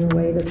thrown your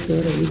way that's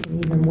good or we can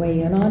even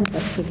weigh in on.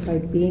 But just by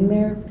being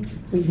there,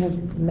 we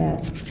have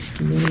met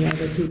many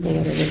other people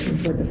that are looking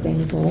for the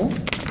same goal.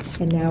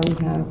 And now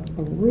we have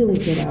a really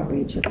good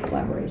outreach of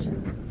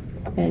collaborations.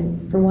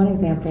 And for one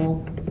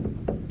example,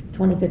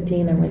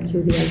 2015, I went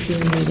to the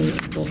ICN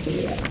meeting in South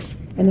Korea.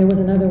 And there was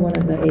another one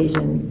of the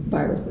Asian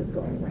viruses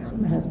going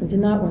around. My husband did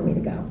not want me to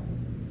go.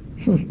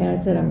 And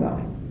I said, I'm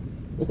going.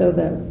 So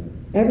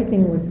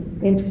everything was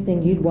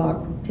interesting. You'd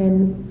walk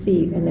 10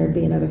 feet and there'd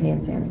be another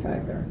hand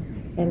sanitizer.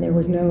 And there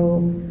was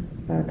no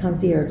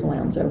concierge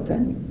lounge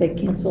open. They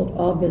canceled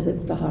all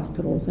visits to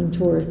hospitals and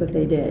tours that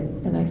they did.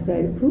 And I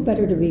said, who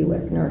better to be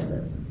with?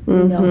 Nurses.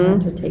 We know how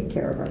to take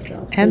care of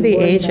ourselves. And So the you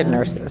wore your Asian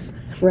mask. nurses.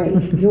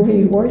 Right.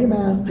 You wore your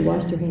mask, you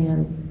washed your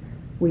hands.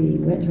 We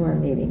went to our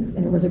meetings,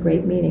 and it was a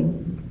great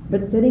meeting.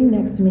 But sitting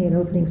next to me at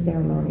opening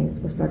ceremonies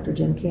was Dr.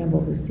 Jim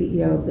Campbell, who's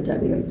CEO of the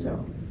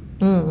WHO.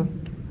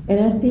 And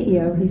as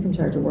CEO, he's in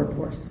charge of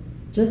workforce.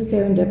 Just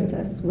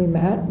serendipitous. We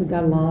met, we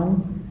got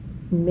along,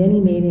 many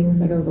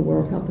meetings. I go to the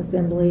World Health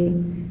Assembly,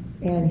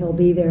 and he'll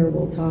be there,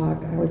 we'll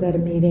talk. I was at a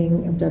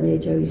meeting of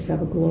WHO, used to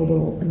have a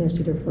global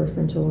initiative for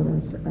essential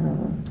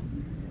and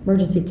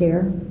emergency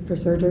care for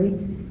surgery.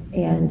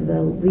 And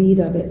the lead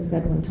of it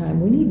said one time,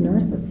 we need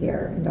nurses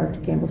here. And Dr.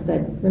 Campbell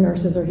said, the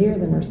nurses are here,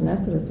 the nurse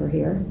anesthetists are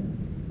here.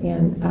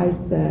 And I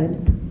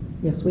said,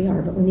 yes, we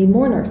are, but we need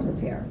more nurses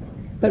here.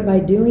 But by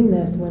doing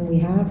this, when we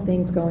have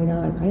things going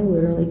on, I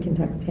literally can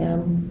text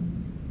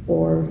him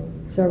or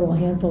several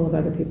handful of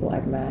other people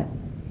I've met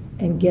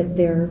and get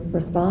their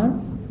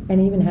response and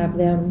even have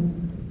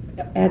them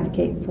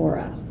advocate for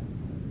us.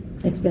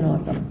 It's been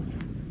awesome,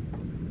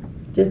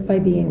 just by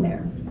being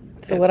there.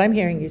 So what I'm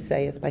hearing you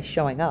say is by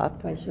showing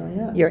up,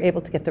 you're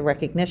able to get the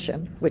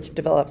recognition, which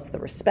develops the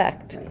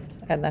respect, Right.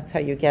 and that's how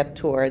you get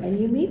towards. And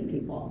you meet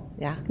people.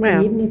 Yeah. Well-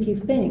 And even if you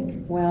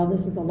think, well,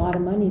 this is a lot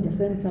of money to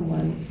send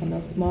someone from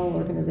a small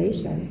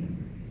organization,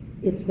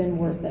 it's been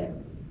worth it.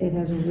 It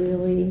has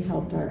really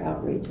helped our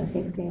outreach. I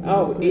think Sandy.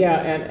 Oh,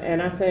 yeah,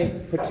 and I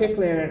think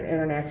particularly in an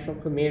international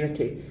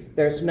community,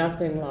 there's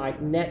nothing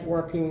like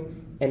networking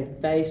and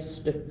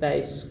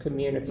face-to-face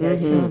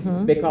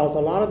communication. Because a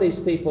lot of these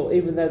people,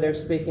 even though they're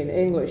speaking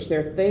English,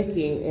 they're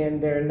thinking in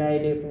their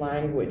native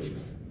language.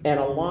 And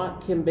a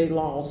lot can be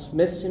lost,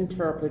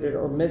 misinterpreted,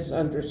 or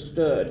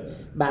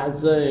misunderstood by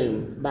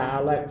Zoom, by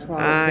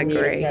electronic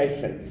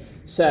communication.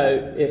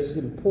 So it's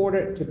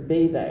important to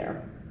be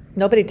there.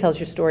 Nobody tells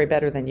your story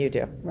better than you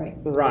do. Right.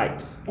 Right,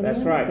 And that's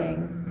the other right.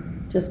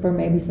 thing, just for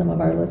maybe some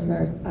of our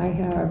listeners, I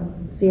have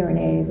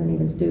CRNAs and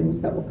even students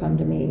that will come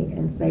to me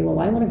and say, well,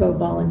 I want to go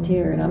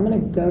volunteer and I'm going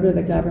to go to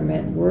the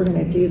government. We're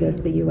going to do this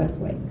the U.S.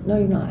 way. No,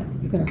 you're not.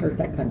 You're going to hurt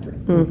that country.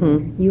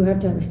 You have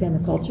to understand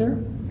the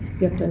culture,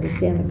 you have to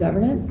understand the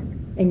governance,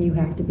 and you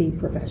have to be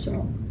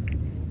professional.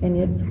 And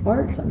it's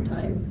hard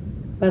sometimes,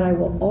 but I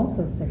will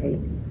also say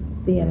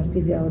the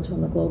anesthesiologists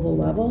on the global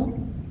level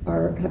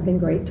have been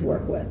great to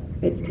work with.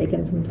 It's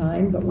taken some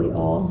time, but we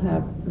all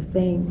have the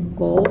same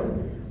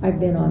goals. I've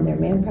been on their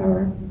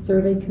manpower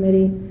survey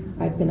committee.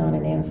 I've been on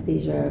an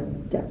anesthesia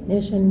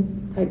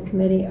definition type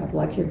committee. I've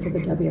lectured for the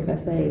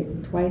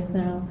WFSA twice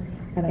now,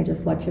 and I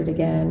just lectured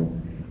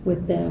again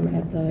with them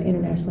at the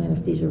International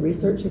Anesthesia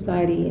Research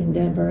Society in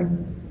Denver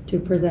to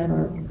present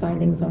our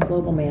findings on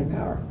global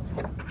manpower.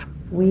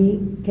 We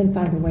can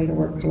find a way to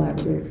work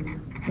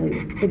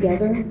collaboratively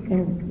together,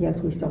 and yes,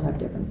 we still have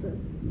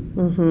differences.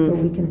 But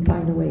we can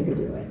find a way to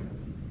do it.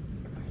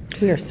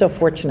 We are so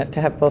fortunate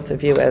to have both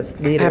of you as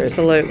leaders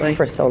Absolutely.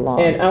 for so long.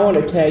 And I want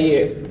to tell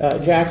you,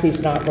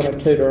 Jackie's not going to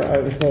toot her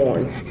own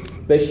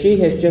horn, but she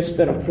has just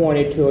been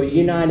appointed to a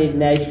United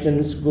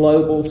Nations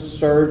Global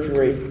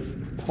Surgery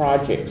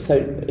Project.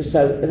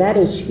 So that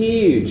is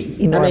huge.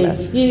 Enormous.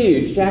 I mean,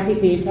 huge. Jackie,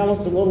 can you tell us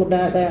a little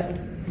about that?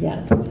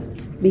 Yes.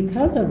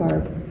 Because of our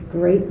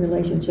great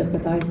relationship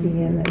with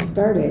ICN that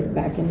started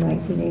back in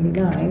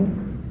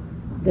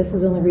 1989, this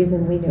is the only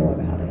reason we knew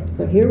about it.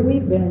 So here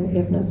we've been,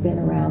 IFNA's been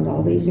around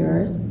all these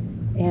years,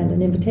 and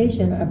an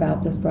invitation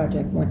about this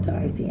project went to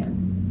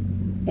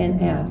ICN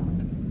and asked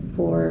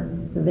for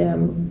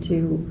them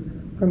to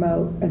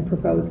promote and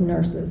propose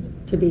nurses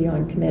to be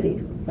on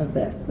committees of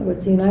this. So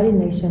it's the United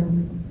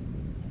Nations,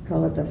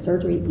 call it the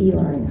Surgery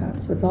E-Learning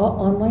Hub. So it's all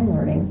online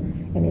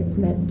learning, and it's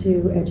meant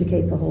to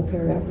educate the whole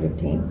perioperative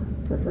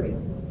team for free.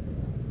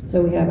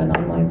 So we have an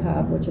online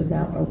hub, which is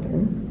now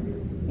open.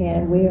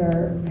 And we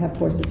have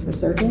courses for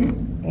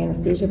surgeons,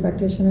 anesthesia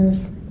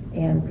practitioners,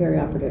 and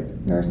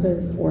perioperative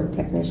nurses or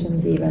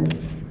technicians even.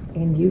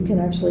 And you can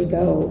actually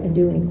go and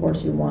do any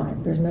course you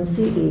want. There's no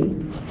CE,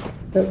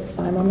 but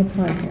I'm on the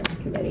content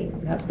committee.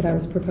 That's what I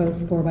was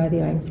proposed for by the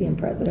INCM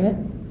president.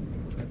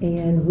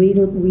 And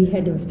we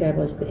had to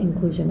establish the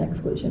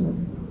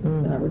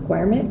inclusion-exclusion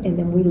requirement, and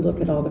then we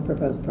look at all the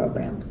proposed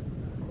programs.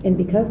 And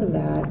because of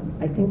that,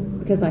 I think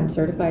because I'm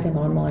certified in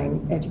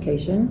online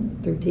education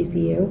through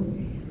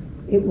TCU,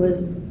 it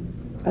was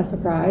a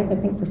surprise, I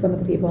think, for some of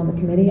the people on the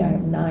committee. I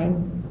have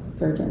 9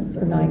 surgeons,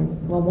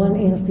 one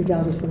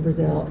anesthesiologist from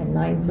Brazil, and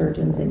 9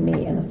 surgeons and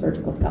me, and a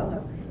surgical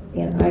fellow.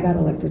 And I got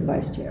elected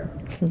vice chair.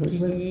 Which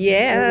was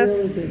Yes. a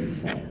really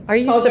big thing. Are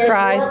you Oh, there's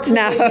surprised?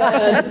 more to be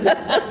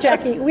done.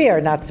 Jackie, we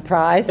are not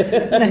surprised.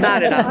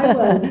 Not at all.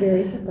 I was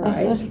very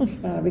surprised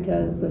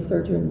because the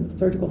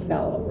surgical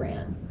fellow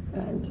ran,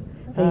 and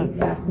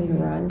they asked me to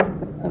run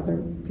with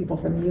other people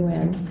from the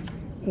UN,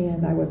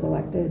 and I was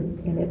elected.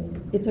 And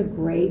it's a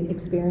great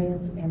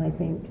experience, and I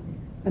think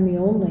I'm the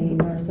only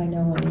nurse I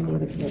know on any of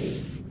the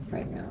committees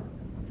right now.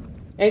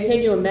 And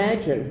can you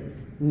imagine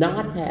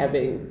not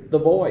having the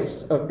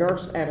voice of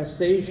nurse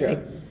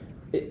anesthesia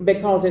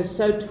because it's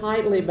so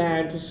tightly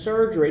bound to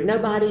surgery.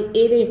 Nobody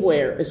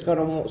anywhere is going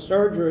to want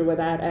surgery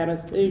without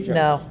anesthesia.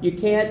 No. You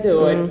can't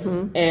do it,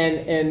 and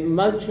in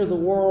much of the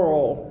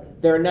world,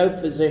 there are no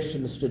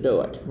physicians to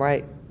do it.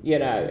 Right. You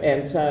know,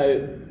 and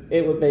so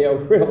it would be a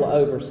real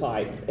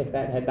oversight if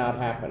that had not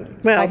happened.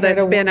 Well,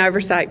 that's been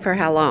oversight for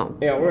how long?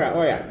 Yeah,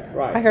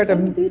 right. I heard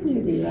And the good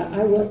news is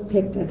I was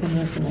picked as a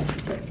nurse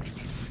anesthetist.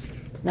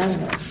 Not a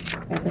nurse,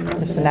 as a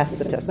nurse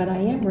anesthetist. But I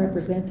am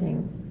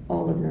representing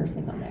all of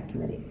nursing on that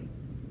committee.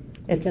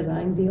 Because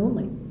I'm the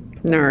only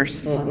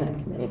Nurse. on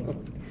that committee.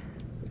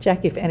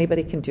 Jackie, if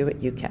anybody can do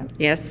it, you can.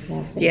 Yes,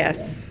 Thank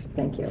yes. you.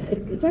 Thank you.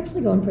 It's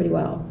actually going pretty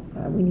well.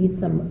 We need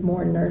some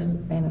more nurse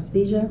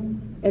anesthesia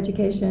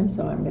education,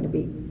 so I'm going to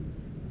be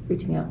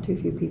reaching out to a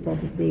few people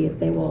to see if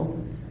they will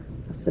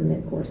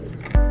submit courses.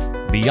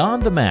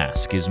 Beyond the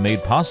Mask is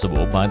made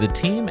possible by the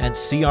team at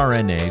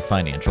CRNA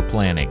Financial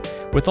Planning.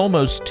 With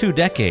almost 2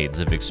 decades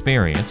of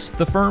experience,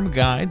 the firm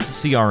guides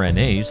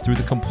CRNAs through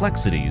the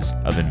complexities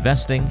of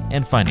investing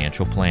and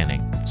financial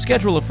planning.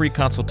 Schedule a free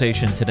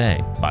consultation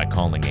today by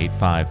calling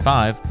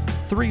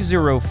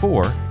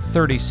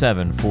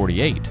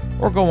 855-304-3748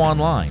 or go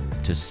online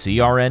to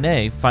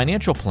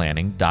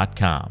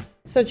crnafinancialplanning.com.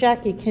 So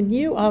Jackie, can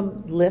you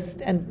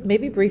list and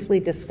maybe briefly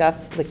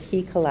discuss the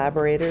key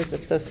collaborators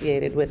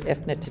associated with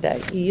IFNA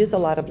today? You use a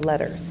lot of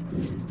letters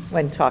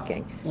when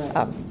talking.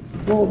 Right.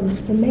 Well,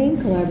 the main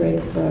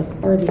collaborators for us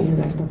are the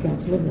International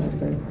Council of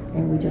Nurses,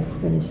 and we just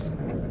finished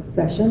a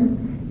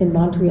session in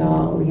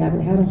Montreal. We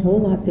haven't had a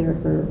whole lot there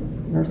for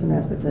nurse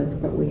anesthetists,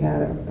 but we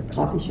had a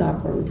coffee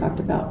shop where we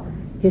talked about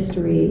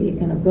history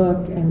in a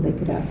book, and they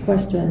could ask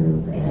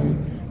questions, and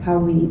how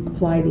we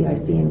apply the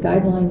ICN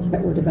guidelines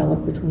that were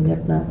developed between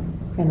IFNA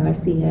and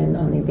ICN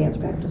on the advanced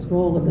practice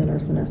role of the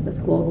nurse anesthetist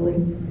globally.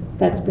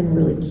 That's been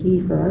really key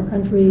for our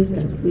countries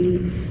as we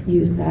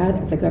use that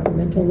at the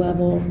governmental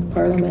levels,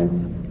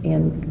 parliaments,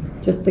 and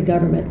just the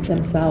government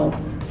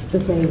themselves to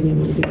say we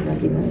need to be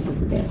recognized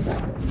as advanced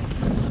practice.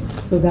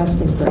 So that's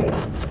been great.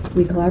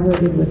 We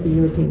collaborated with the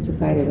European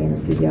Society of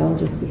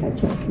Anesthesiologists. We had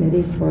joint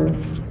committees for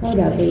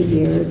probably about 8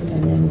 years,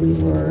 and then we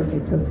were a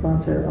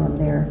co-sponsor on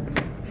their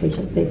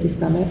Patient Safety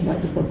Summit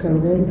right before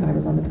COVID. I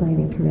was on the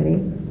planning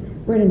committee.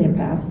 We're in an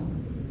impasse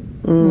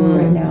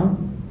right now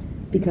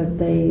because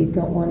they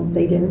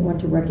didn't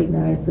want to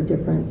recognize the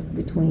difference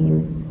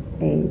between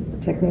a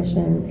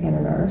technician and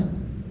a nurse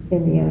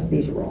in the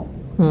anesthesia role.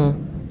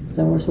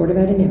 So we're sort of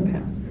at an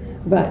impasse.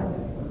 But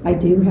I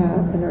do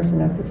have a nurse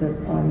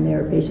anesthetist on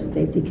their patient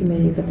safety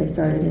committee that they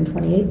started in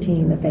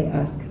 2018 that they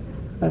asked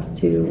us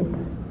to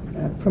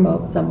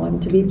promote someone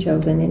to be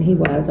chosen, and he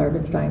was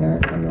Arvid Steiner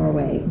from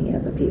Norway, and he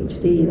has a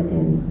PhD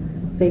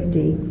in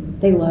safety.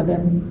 They love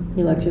him.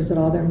 He lectures at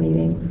all their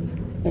meetings,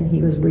 and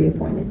he was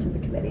reappointed to the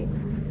committee.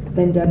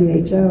 Then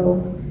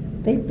WHO,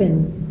 they've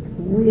been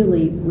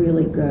really,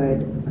 really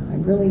good. I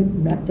really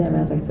met them,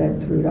 as I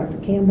said, through Dr.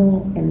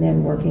 Campbell, and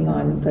then working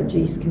on the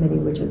GES committee,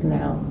 which is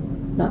now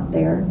not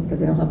there because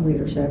they don't have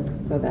leadership,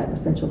 so that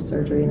essential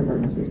surgery and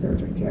emergency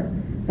surgery care.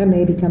 That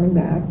may be coming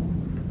back.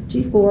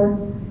 G4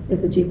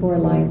 is the G4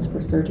 Alliance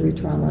for Surgery,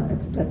 Trauma,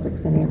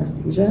 Obstetrics, and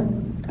Anesthesia.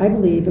 I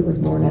believe it was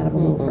born out of a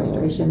little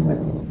frustration with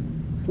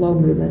slow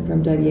movement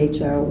from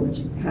WHO,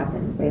 which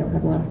happened. They don't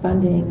have a lot of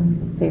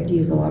funding. They have to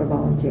use a lot of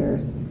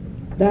volunteers.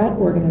 That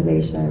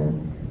organization,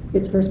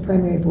 its first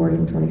primary board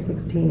in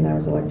 2016, I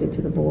was elected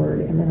to the board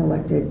and then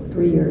elected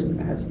 3 years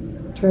as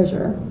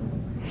treasurer.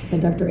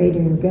 And Dr.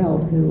 Adrian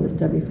Gelb, who was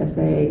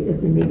WFSA, is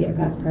the immediate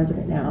past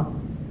president now,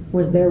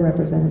 was their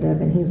representative,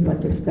 and he was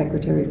elected as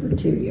secretary for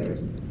 2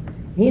 years.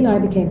 He and I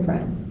became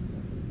friends,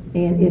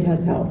 and it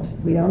has helped.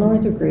 We don't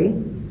always agree,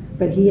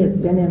 but he has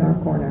been in our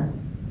corner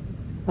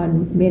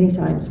on many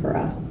times for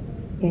us,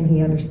 and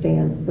he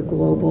understands the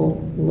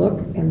global look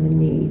and the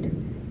need.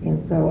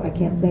 And so I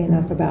can't say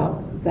enough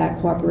about that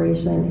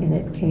cooperation, and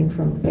it came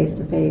from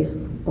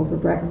face-to-face, over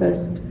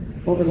breakfast,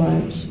 over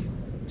lunch,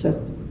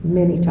 just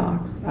many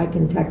talks. I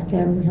can text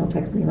him, and he'll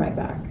text me right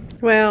back.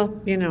 Well,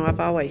 you know, I've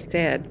always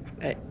said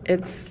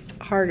it's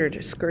harder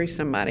to screw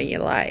somebody you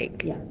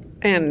like. Yeah.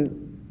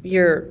 And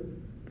you're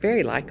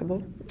very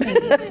likable. So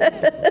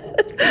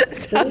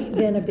it's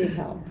been a big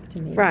help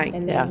to me. Right.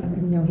 And then,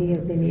 you know, he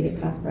is the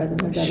immediate past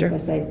president of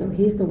WFSA, so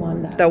he's the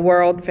one that... The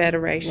World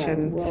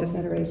Federation. World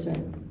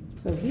Federation.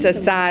 So he's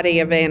Society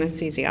of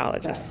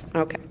Anesthesiologists.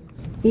 Right. Okay.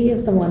 He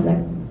is the one that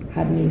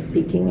had me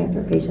speaking at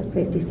the Patient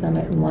Safety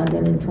Summit in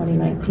London in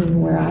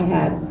 2019, where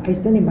I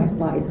sent him my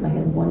slides, and I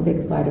had one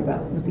big slide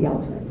with the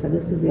elephant. So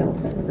this is the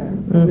elephant in the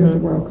room. We're at the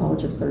World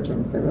College of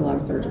Surgeons. There were a lot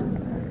of surgeons.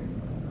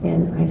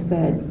 And I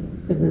said,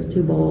 is this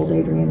too bold,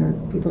 Adrian, or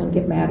people will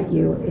get mad at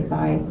you if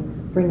I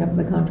bring up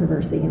the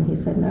controversy? And he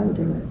said, no,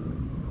 do it.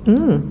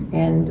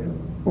 And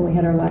when we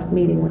had our last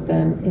meeting with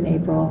them in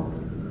April,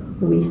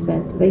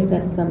 they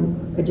sent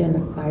some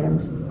agenda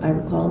items. I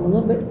would call them a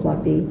little bit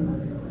fluffy.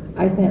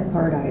 I sent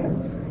hard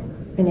items.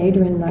 And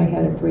Adrian and I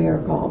had a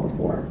 3-hour call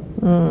before.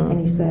 And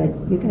he said,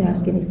 you can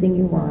ask anything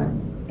you want,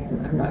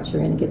 and I'm not sure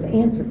you're going to get the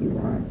answer you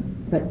want,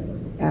 but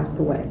ask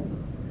away.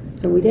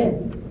 So we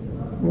did.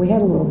 We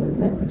had a little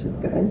movement, which is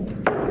good.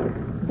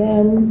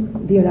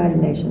 Then the United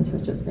Nations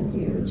has just been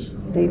huge.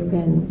 They've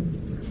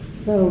been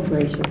so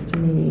gracious to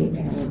me,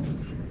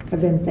 and I've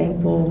been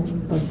thankful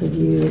of the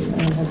view,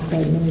 and have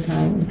said many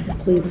times,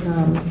 please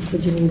come to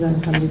Geneva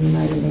and come to the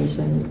United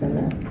Nations. And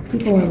the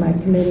people in my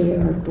committee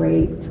are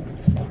great.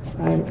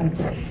 I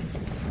just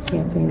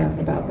can't say enough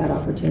about that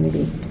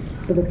opportunity.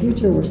 For the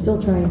future, we're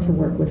still trying to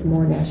work with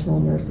more national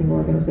nursing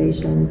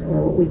organizations,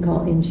 or what we call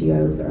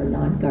NGOs, or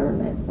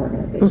non-government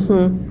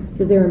organizations.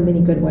 Because there are many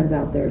good ones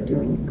out there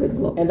doing good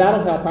global. And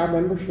that'll help our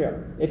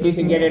membership if you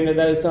can get into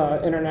those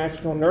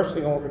international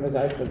nursing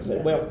organizations.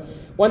 Yes. Well,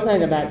 one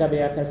thing about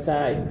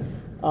WFSA,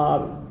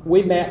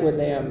 we met with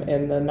them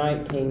in the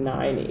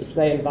 1990s.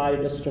 They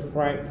invited us to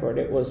Frankfurt.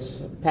 It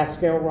was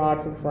Pascal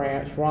Rod from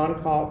France,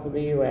 Ron Kalk from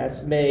the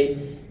U.S.,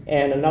 me,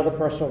 and another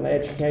person on the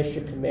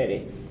Education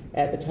Committee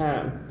at the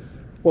time.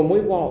 When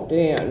we walked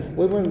in,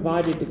 we were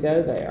invited to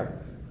go there.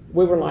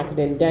 We were like an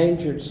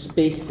endangered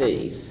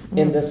species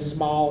in this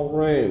small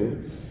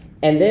room.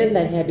 And then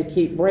they had to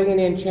keep bringing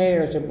in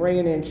chairs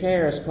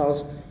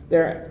because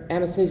their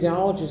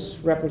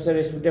anesthesiologists,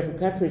 representatives from different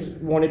countries,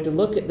 wanted to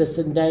look at this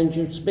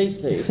endangered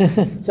species.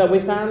 So we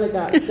finally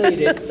got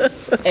seated.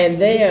 And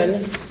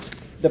then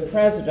the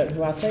president,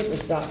 who I think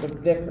was Dr.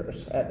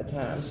 Vickers at the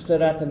time,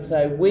 stood up and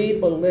said, "We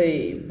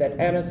believe that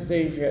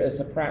anesthesia is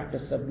a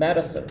practice of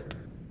medicine."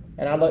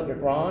 And I looked at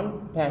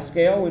Ron,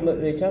 Pascal, we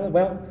looked at each other.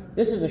 Well,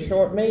 this is a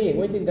short meeting.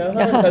 We can go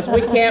home because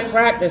we can't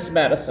practice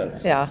medicine.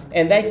 Yeah.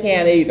 And they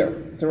can't either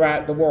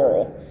throughout the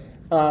world.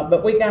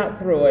 But we got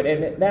through it,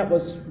 and that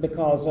was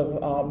because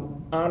of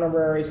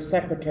Honorary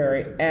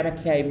Secretary Anna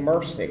K.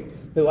 Mercy,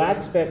 who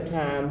I'd spent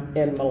time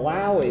in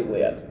Malawi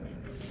with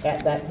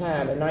at that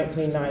time in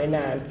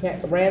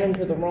 1999, ran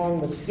into the wrong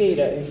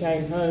mosquito and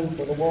came home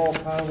for the World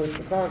Congress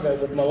Chicago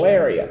with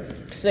malaria,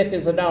 sick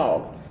as a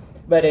dog.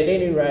 But at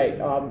any rate,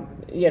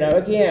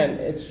 again,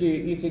 it's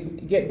you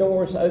can get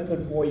doors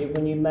open for you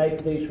when you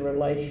make these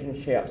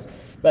relationships.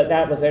 But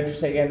that was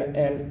interesting,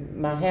 and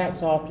my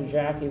hat's off to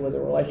Jackie with the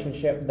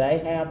relationship they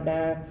have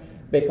now,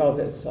 because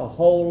it's a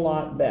whole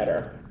lot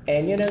better.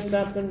 And you know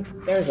something?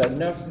 There's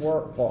enough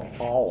work for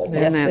all of us.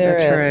 Isn't that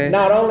the truth?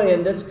 Not only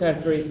in this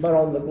country, but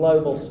on the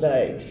global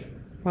stage.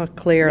 Well,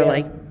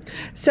 clearly. Yeah.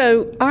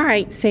 So, all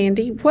right,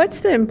 Sandy,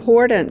 what's the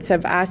importance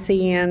of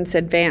ICN's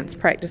advanced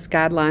practice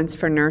guidelines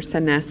for nurse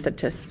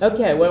anesthetists?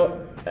 Okay, well,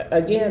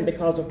 again,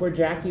 because of where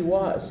Jackie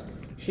was,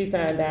 she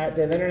found out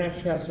that the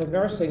International Council of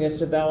Nursing is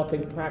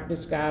developing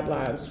practice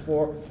guidelines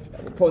for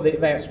the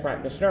advanced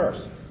practice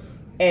nurse.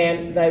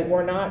 And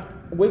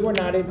we were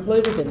not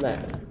included in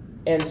that.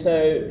 And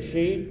so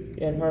she,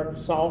 in her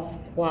soft,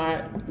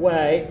 quiet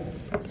way,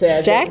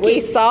 said... Jackie,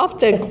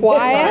 soft and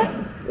quiet?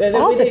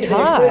 All the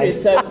time.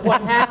 So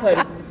what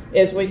happened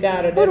is we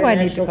got an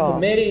international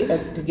committee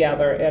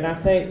together, and I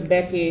think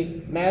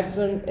Becky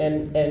Madsen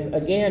and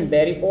again,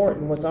 Betty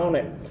Horton was on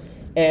it.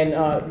 And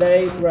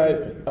they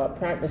wrote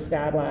practice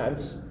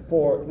guidelines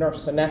for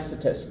nurse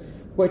anesthetists,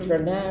 which are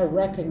now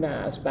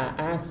recognized by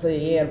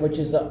ICN, which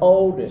is the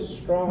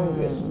oldest,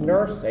 strongest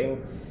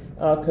nursing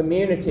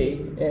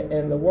community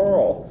in the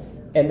world.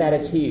 And that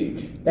is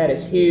huge. That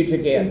is huge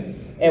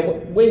again.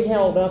 And we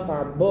held up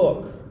our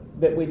book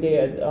that we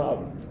did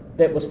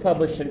that was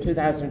published in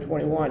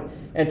 2021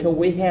 until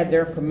we had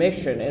their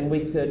permission, and we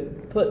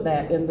could put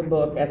that in the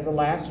book as the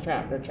last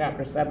chapter,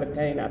 chapter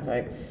 17, I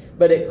think.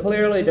 But it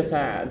clearly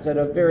defines, in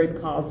a very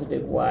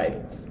positive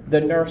way, the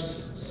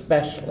nurse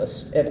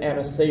specialist in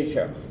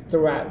anesthesia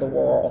throughout the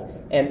world.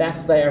 And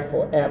that's there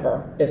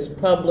forever. It's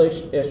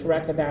published, it's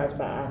recognized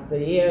by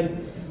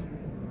ICN.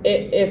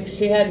 If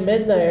she hadn't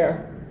been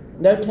there,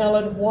 no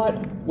telling what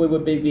we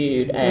would be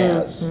viewed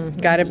as.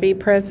 Got to be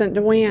present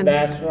to win.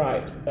 That's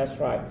right, that's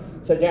right.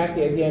 So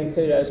Jackie, again,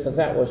 kudos, because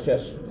that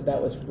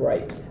was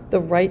great.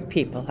 The right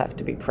people have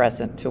to be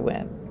present to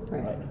win.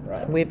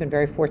 Right. We've been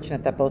very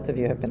fortunate that both of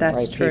you have been That's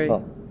the right true.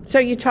 people. So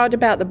you talked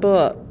about the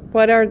book.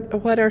 What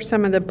are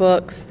some of the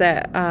books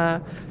that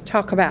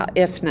talk about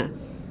IFNA?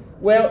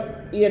 Well,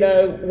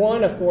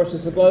 one, of course,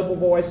 is the Global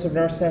Voice of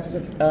Nurse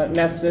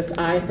Anesthetists,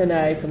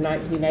 IFNA, from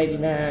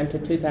 1989 to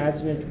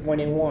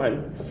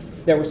 2021.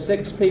 There were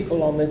 6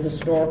 people on the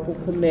historical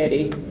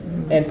committee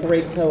and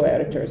 3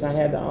 co-editors. I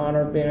had the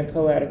honor of being a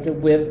co-editor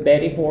with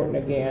Betty Horton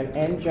again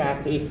and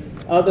Jackie.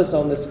 Others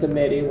on this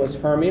committee was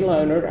Hermie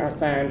Lohnert, our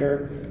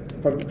founder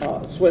from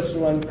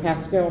Switzerland,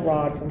 Pascal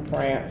Rod from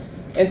France,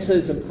 and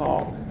Susan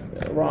Kalk,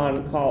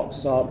 Ron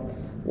Kalk's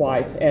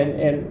wife.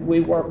 And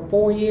we worked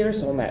 4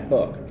 years on that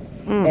book.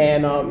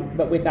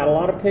 But we got a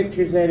lot of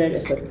pictures in it.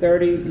 It's a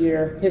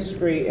 30-year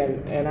history,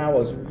 and I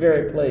was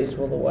very pleased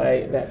with the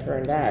way that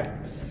turned out.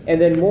 And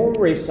then more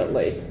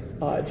recently,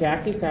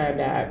 Jackie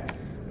found out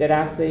that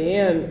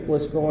ICN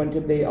was going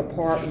to be a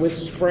part with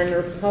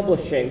Springer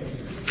Publishing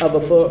of a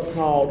book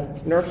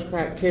called Nurse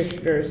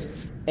Practitioners,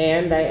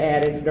 and they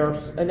added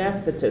Nurse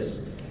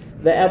Anesthetists,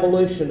 the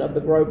evolution of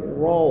the global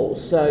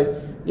roles. So,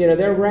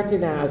 they're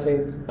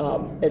recognizing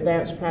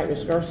advanced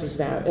practice nurses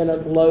now in a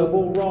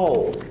global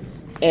role.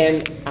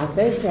 And I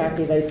think,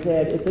 Jackie, they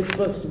said if this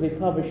book's to be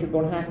published, you're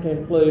going to have to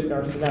include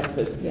nurse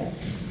anesthetists. Yes.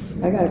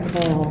 I got a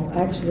call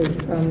actually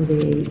from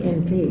the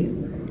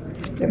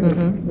NP that was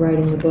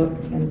writing the book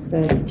and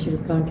said she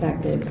was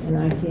contacted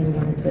and ICN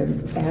wanted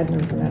to add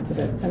nurse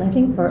anesthetists. And I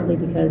think partly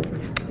because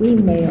we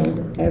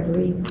mailed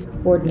every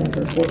board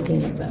member,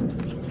 14 of them,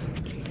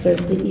 their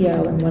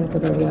CEO and one for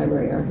their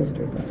library, our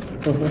history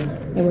book.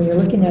 And when you're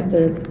looking at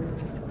the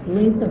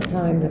length of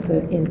time that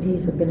the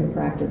NPs have been in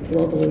practice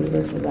globally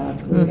versus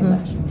us, we have a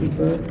much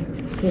deeper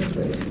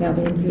history. Now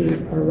the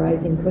NPs are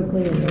rising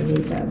quickly and they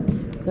need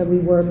them. So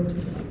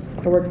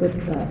I worked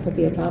with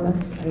Sophia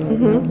Thomas. I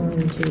know her,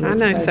 and she was I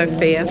know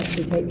Sophia.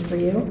 She taped for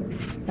you.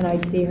 And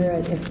I'd see her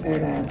at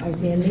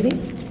ICN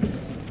meetings.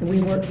 And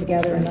we worked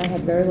together, and I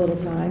had very little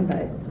time,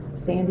 but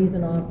Sandy's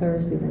an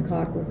author, Susan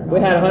Koch was an author. We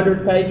had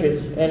 100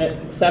 pages in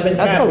it, 7 chapters.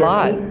 That's a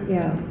lot.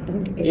 Yeah, I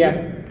think 8.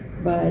 Yeah.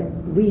 But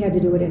we had to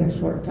do it in a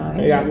short time.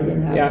 Yeah. We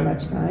didn't have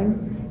much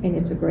time. And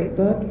it's a great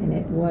book, and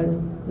it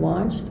was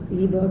launched,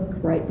 ebook,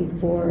 right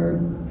before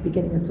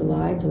beginning of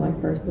July. July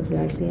 1st was the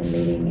ICN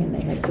meeting, and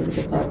they had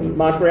physical copies.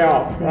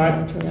 Montreal, in right?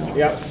 Montreal.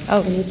 Yep.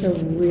 Oh. And it's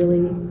a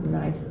really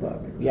nice book.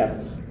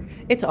 Yes.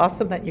 It's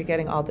awesome that you're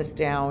getting all this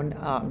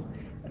down,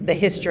 the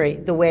history,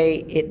 the way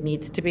it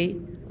needs to be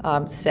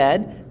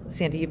said.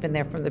 Sandy, you've been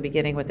there from the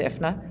beginning with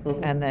IFNA,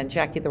 and then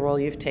Jackie, the role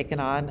you've taken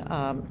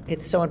on.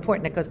 It's so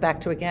important. It goes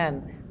back to,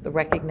 again, the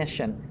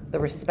recognition, the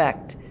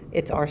respect.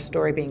 It's our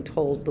story being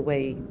told the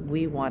way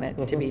we want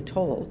it to be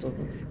told.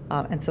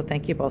 And so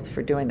thank you both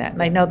for doing that.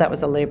 And I know that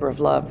was a labor of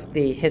love,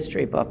 the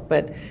history book,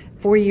 but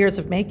 4 years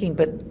of making,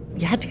 but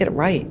you had to get it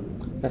right.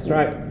 That's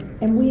right.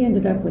 And we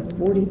ended up with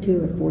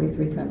 42 of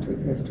 43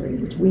 countries' history,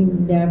 which we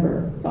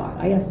never thought.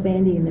 I asked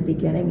Sandy in the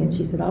beginning, and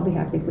she said, I'll be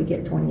happy if we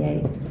get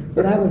 28.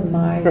 But that was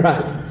my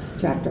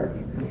chapter.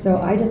 So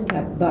I just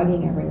kept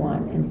bugging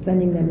everyone and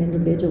sending them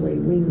individually,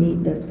 we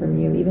need this from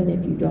you, even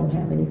if you don't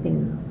have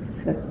anything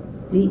that's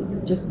deep,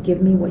 just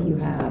give me what you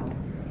have.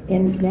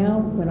 And now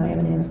when I have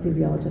an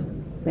anesthesiologist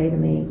say to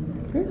me,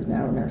 there's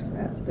now a nurse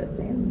anesthetist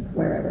in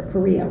wherever,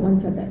 Korea, one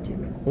said that to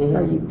me.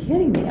 Are you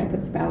kidding me? I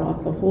could spout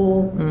off the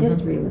whole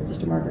history with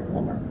Sister Margaret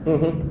Colmer.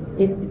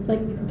 It's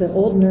like the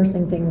old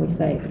nursing thing we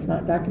say, if it's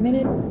not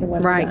documented, it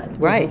wasn't done.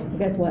 Right. But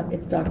guess what?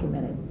 It's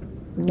documented.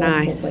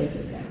 Multiple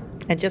places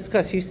now. And just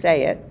because you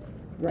say it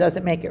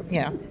doesn't make it,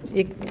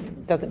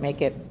 it doesn't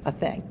make it a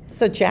thing.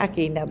 So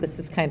Jackie, now this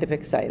is kind of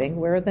exciting.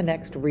 Where are the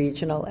next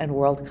regional and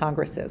world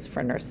congresses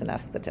for nurse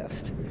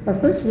anesthetists? Our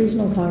first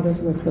regional congress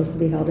was supposed to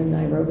be held in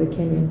Nairobi,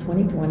 Kenya in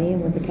 2020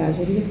 and was a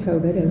casualty of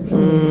COVID, as so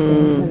many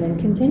things, and then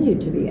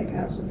continued to be a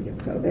casualty of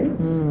COVID.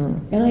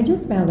 And I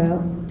just found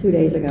out 2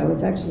 days ago,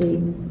 it's actually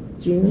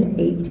June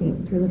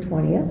 18th through the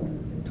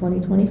 20th,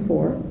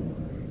 2024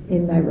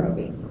 in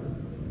Nairobi.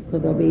 So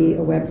there'll be a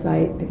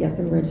website, I guess,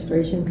 and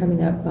registration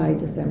coming up by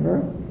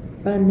December.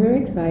 But I'm very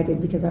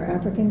excited because our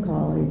African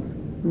colleagues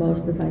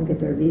most of the time get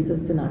their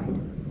visas denied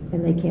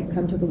and they can't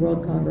come to the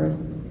World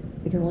Congress.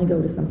 They can only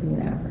go to something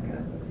in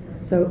Africa.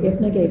 So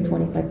IFNA gave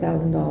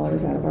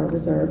 $25,000 out of our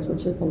reserves,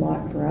 which is a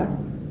lot for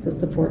us, to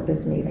support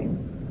this meeting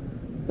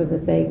so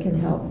that they can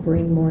help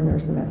bring more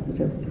nurse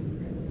anesthetists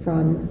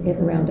from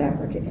around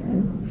Africa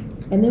in.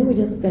 And then we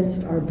just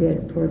finished our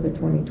bid for the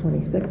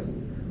 2026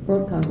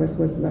 World Congress,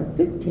 which is our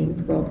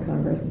 15th World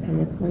Congress,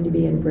 and it's going to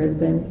be in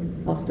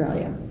Brisbane,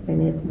 Australia,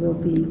 and it will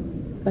be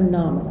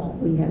phenomenal.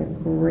 We had a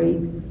great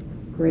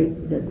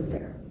visit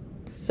there.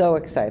 So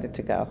excited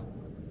to go.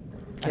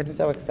 I'm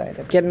so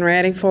excited. Getting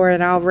ready for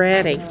it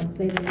already.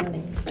 Saving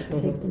money. I can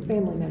take some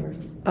family members.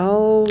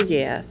 Oh,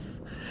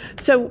 yes.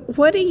 So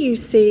what do you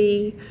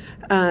see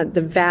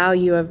the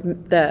value of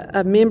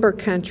a member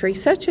country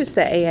such as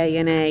the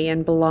AANA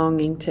and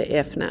belonging to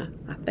IFNA?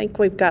 I think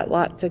we've got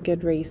lots of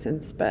good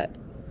reasons, but...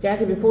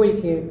 Jackie, before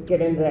you can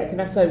get into that, can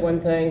I say one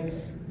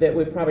thing that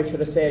we probably should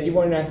have said? You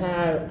want to know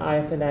how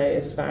IFNA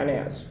is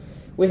financed.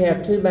 We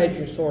have 2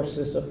 major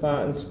sources of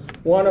funds.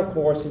 One, of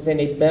course, is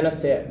any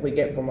benefit we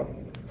get from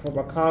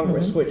a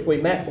Congress, which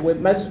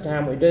most of the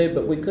time we do,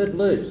 but we could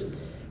lose.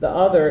 The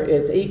other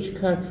is each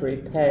country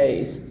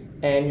pays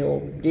annual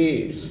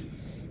dues.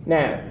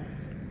 Now,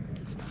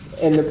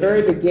 in the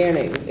very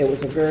beginning, it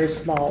was a very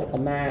small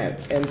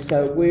amount, and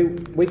so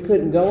we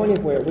couldn't go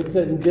anywhere. We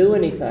couldn't do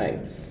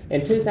anything.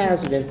 In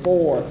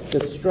 2004, the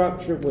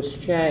structure was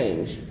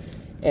changed,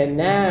 and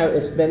now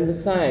it's been the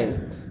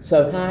same.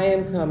 So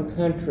high-income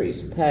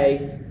countries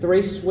pay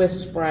 3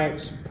 Swiss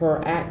francs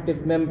per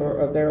active member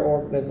of their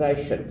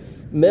organization.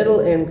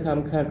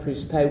 Middle-income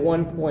countries pay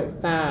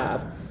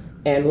 1.5,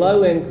 and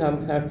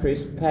low-income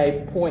countries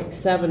pay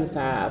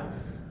 0.75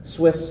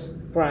 Swiss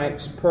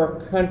francs per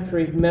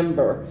country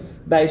member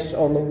based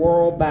on the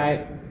World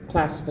Bank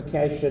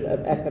classification of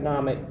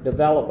economic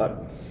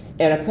development.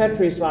 And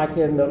countries like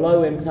in the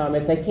low income,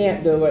 if they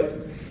can't do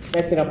it,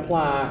 they can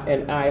apply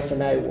and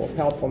IFNA will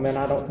help them, and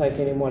I don't think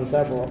anyone's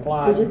ever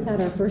applied. We just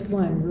had our first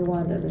one,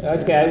 Rwanda this year.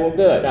 Okay, well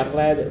good, I'm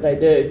glad that they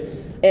do.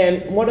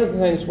 And one of the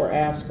things we're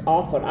asked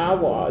often, I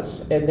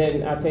was, and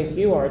then I think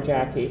you are,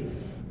 Jackie,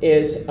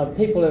 is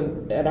people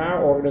in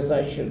our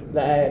organization,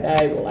 the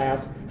ANA, will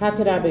ask, how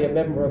could I be a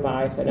member of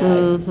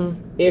IFNA?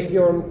 If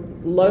your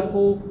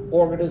local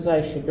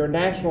organization, your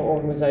national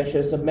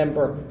organization is a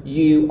member,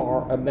 you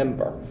are a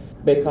member.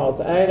 Because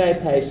ANA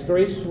pays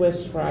 3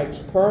 Swiss francs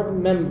per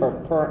member,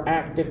 per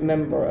active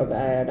member of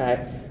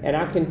ANA. And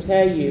I can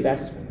tell you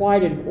that's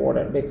quite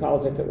important,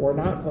 because if it were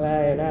not for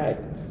ANA,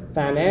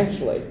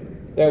 financially,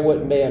 there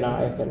wouldn't be an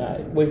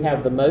IFNA. We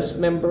have the most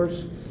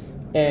members,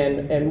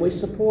 and we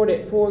support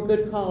it for a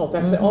good cause.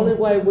 That's the only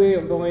way we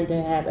are going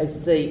to have a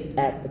seat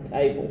at the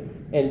table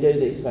and do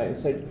these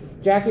things. So,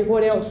 Jackie,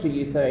 what else do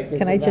you think is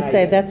Can I just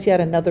say that's yet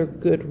another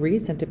good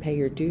reason to pay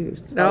your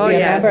dues? Oh, Be a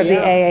yes. member of the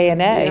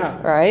AANA,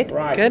 Yeah. right?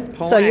 Right. Good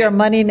point. So your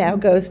money now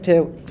goes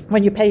to,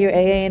 when you pay your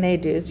AANA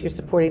dues, you're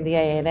supporting the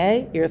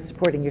AANA, you're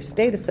supporting your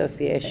state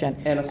association,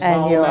 And a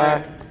small you're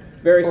amount,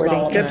 very small supporting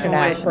amount per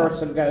international.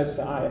 person goes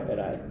to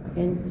IFNA.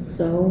 And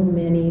so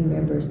many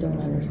members don't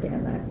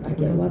understand that. I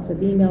get lots of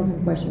emails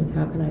and questions,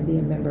 how can I be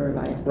a member of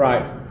IFNA?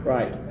 Right,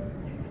 right.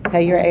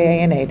 Pay your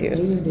AANA Pay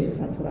dues. your dues,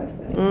 that's what I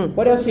say.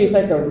 What else do you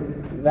think are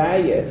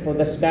value for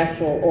this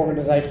national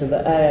organization,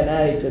 the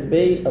ANA, to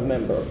be a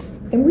member?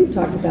 And we've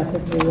talked about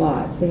this a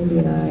lot, Sandy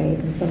and I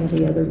and some of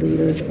the other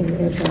leaders in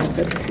IFNA,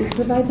 but it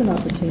provides an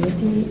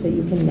opportunity that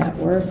you can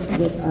network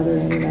with other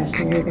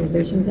international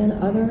organizations and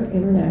other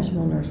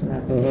international nurse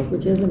anesthetists,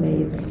 which is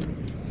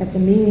amazing. At the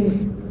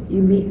meetings,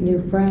 you meet new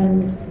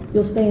friends,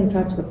 you'll stay in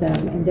touch with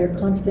them, and they're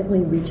constantly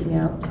reaching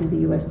out to the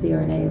US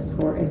CRNAs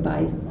for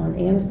advice on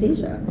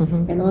anesthesia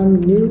and on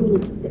new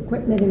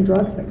equipment and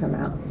drugs that come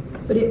out.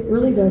 But it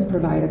really does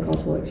provide a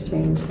cultural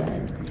exchange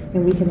then,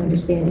 and we can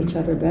understand each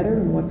other better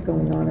and what's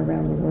going on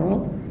around the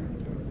world.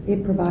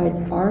 It provides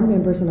our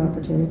members an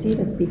opportunity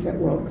to speak at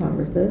world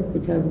congresses,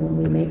 because when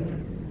we make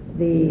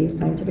the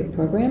scientific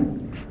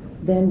program,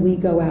 then we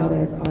go out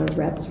as our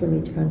reps from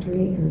each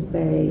country and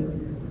say,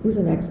 who's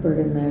an expert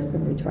in this,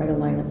 and we try to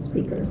line up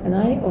speakers. And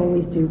I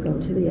always do go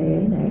to the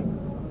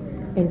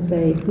AANA and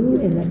say, who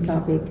in this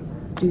topic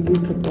do you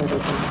support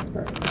as an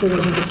expert? Because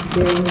I think it's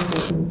very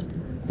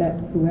important that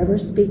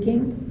whoever's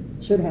speaking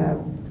should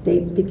have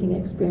state speaking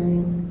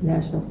experience,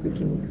 national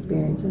speaking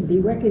experience, and be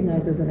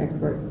recognized as an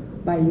expert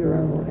by your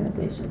own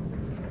organization.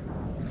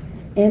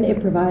 And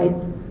it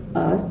provides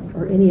us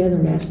or any other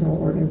national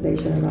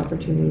organization an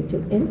opportunity to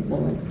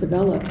influence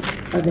develop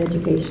of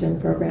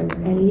education programs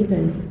and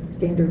even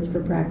standards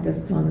for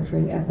practice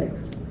monitoring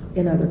ethics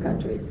in other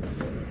countries.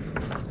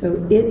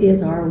 So it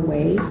is our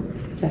way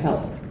to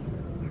help.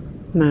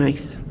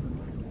 Nice,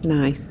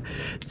 nice.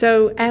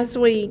 So as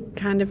we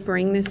kind of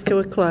bring this to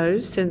a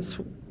close, since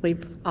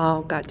we've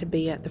all got to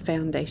be at the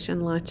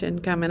foundation luncheon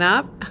coming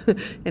up,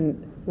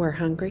 and we're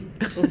hungry,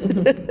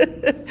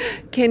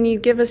 can you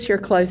give us your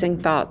closing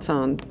thoughts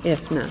on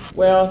IFNA?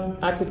 Well,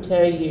 I could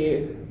tell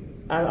you,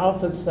 I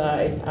often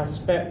say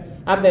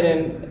I've been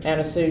in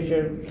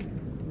anesthesia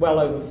well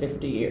over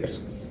 50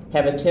 years,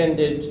 have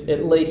attended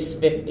at least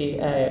 50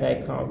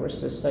 ANA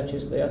congresses such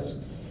as this.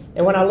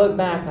 And when I look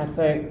back, I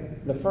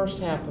think the first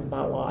half of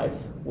my life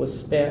was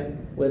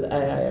spent with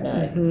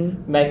ANA,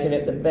 making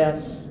it the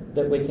best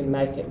that we can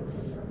make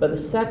it. But the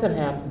second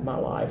half of my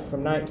life,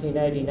 from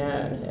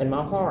 1989, and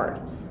my heart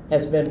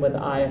has been with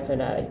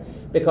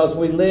IFNA, because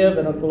we live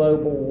in a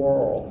global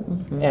world,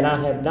 and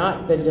I have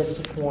not been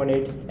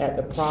disappointed at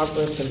the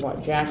progress and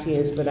what Jackie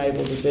has been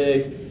able to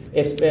do.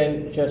 It's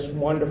been just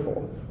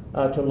wonderful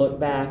to look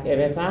back,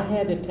 and if I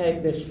had to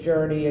take this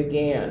journey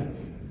again,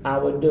 I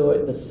would do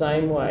it the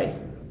same way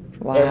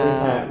every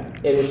time.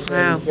 It has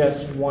been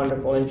just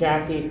wonderful. And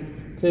Jackie,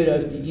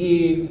 kudos to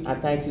you. I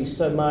thank you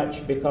so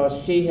much,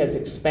 because she has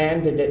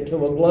expanded it to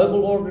a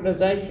global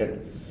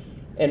organization.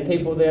 And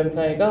people then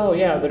think, oh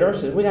yeah, the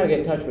nurses, we got to get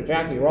in touch with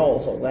Jackie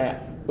Rowles on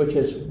that, which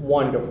is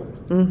wonderful.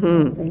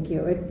 Thank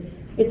you.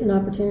 It's an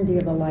opportunity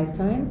of a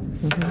lifetime.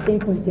 I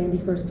think when Sandy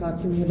first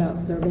talked to me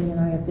about serving in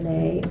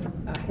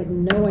IFNA, I had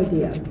no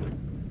idea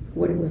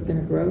what it was going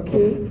to grow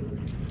to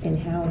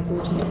and how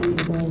fortunate we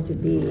were going to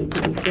be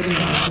sitting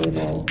at the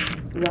table,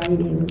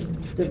 writing,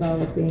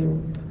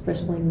 developing,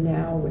 especially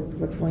now with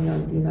what's going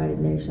on with the United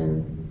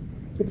Nations.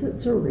 It's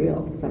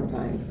surreal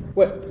sometimes.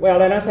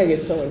 Well, and I think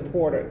it's so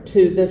important.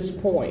 To this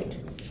point,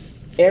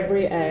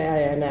 every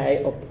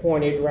AANA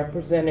appointed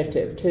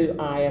representative to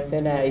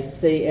IFNA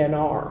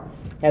CNR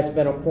has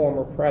been a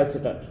former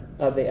president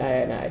of the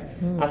ANA.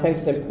 I think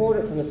it's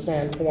important from the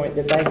standpoint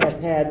that they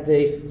have had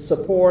the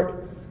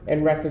support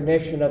and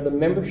recognition of the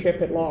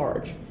membership at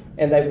large,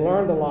 and they've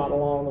learned a lot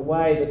along the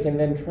way that can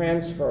then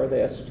transfer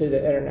this to the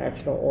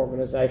international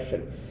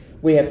organization.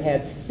 We have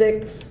had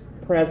 6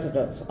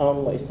 presidents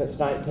only since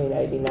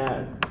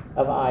 1989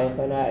 of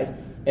IFNA,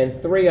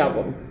 and 3 of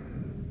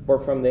them were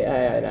from the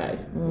ANA.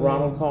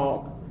 Ronald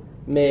Kalk,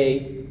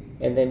 me,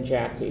 and then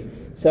Jackie.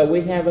 So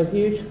we have a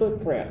huge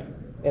footprint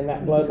in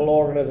that global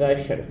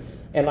organization.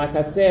 And like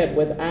I said,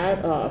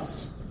 without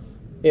us,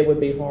 it would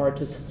be hard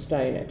to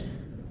sustain it.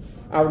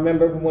 I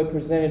remember when we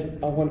presented,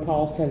 when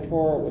Paul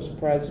Santora was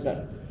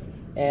president,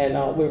 and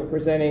we were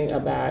presenting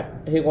about,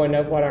 he wanted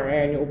to know what our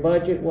annual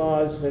budget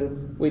was,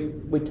 and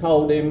we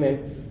told him,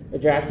 and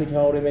Jackie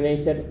told him, and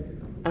he said,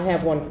 I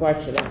have one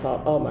question. I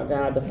thought, oh my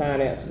God, the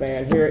finance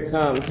man, here it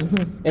comes.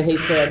 And he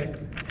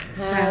said,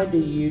 how do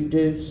you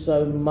do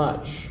so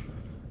much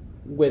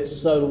with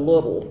so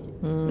little?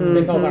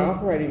 Because our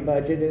operating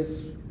budget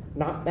is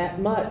not that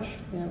much.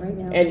 Yeah, right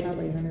now And- it's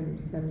probably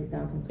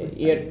 170,000 Swiss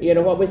francs. You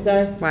know what we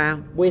say?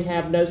 Wow. We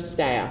have no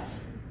staff.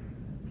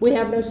 We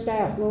have no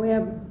staff. Well, we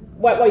have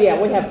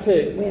Yeah, we have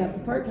two. a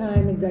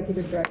part-time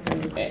executive director,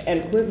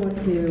 And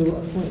equivalent to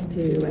a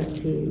 .2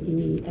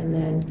 FTE, and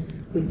then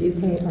we do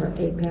pay our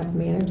APAP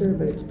manager,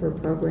 but it's per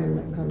program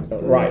that comes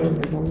through. Right. And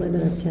there's a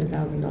limit of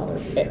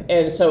 $10,000 a year.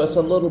 and so it's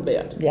a little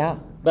bit. Yeah.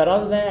 But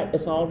other than that,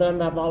 it's all done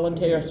by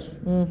volunteers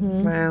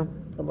Wow.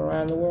 from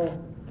around the world.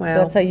 So Well,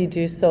 that's how you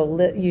do so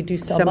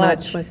So much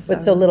much with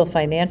with so little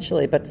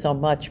financially, but so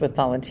much with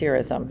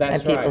volunteerism That's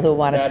and people right. who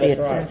want to That see is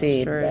it right.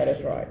 succeed. Sure. That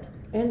is right.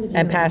 And the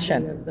And generosity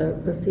passion.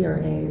 of the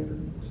CRNAs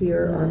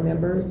here, our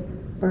members,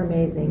 are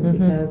amazing,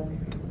 because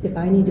if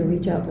I need to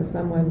reach out to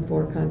someone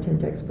for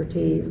content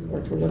expertise or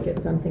to look at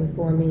something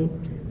for me,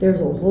 there's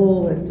a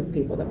whole list of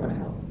people that want to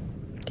help.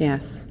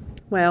 yes.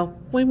 Well,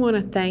 we want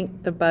to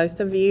thank the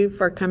both of you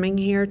for coming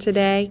here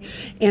today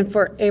and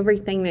for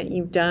everything that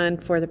you've done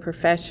for the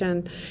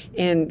profession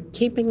and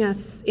keeping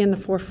us in the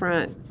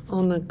forefront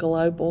on the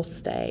global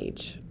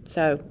stage.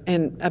 So,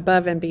 and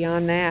above and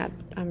beyond that,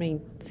 I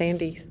mean,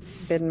 Sandy's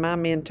been my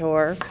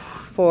mentor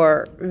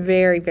for a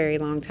very, very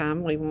long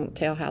time. We won't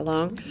tell how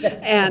long.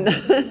 And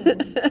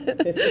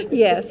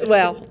yes,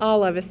 well,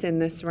 all of us in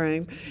this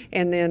room.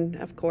 And then,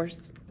 of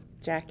course,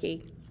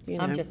 Jackie. You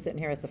know. I'm just sitting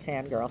here as a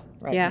fangirl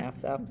right Yeah. now,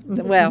 so.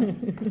 Well,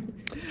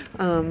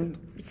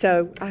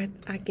 so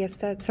I guess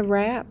that's a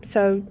wrap.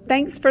 So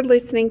thanks for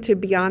listening to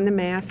Beyond the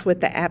Mask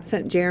with the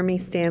absent Jeremy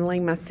Stanley,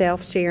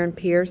 myself, Sharon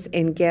Pierce,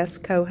 and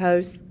guest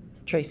co-host.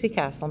 Tracy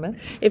Castleman.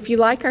 If you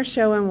like our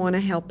show and want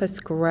to help us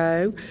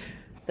grow,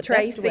 The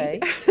best way.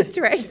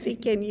 Tracy,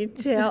 can you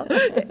tell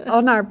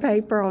on our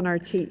paper, on our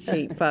cheat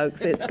sheet,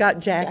 folks, it's got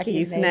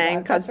Jackie's Jackie's name name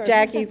on because cover.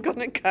 Jackie's going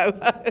to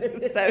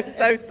co-host.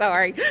 So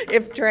sorry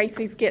if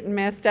Tracy's getting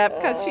messed up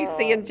because she's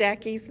seeing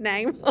Jackie's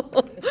name.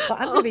 Well,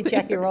 I'm going to be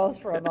Jackie Rowles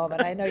for a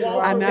moment. I know you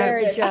I are know.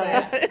 very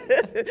jealous.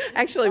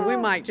 Actually, we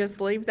might just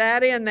leave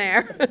that in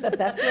there. The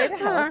best way to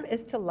help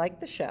is to like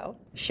the show,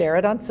 share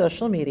it on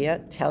social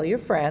media, tell your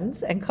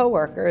friends and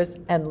coworkers,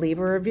 and leave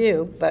a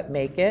review, but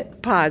make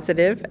it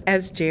Positive,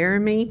 as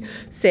Jeremy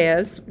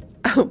says,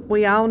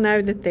 we all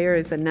know that there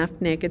is enough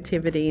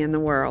negativity in the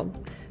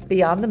world.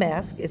 Beyond the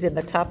Mask is in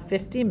the top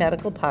 50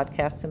 medical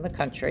podcasts in the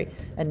country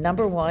and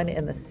 #1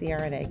 in the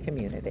CRNA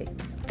community.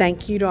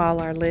 Thank you to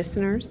all our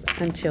listeners.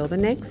 Until the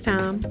next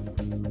time.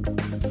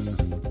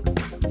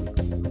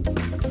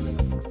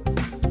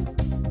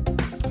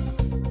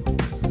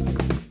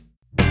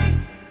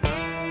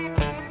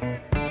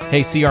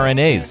 Hey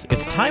CRNAs,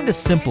 it's time to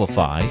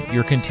simplify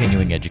your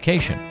continuing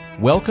education.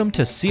 Welcome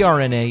to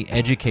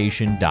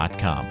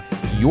CRNAeducation.com,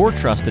 your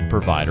trusted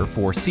provider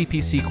for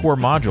CPC core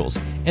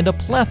modules and a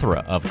plethora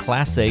of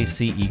Class A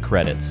CE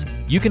credits.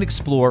 You can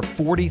explore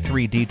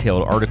 43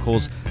 detailed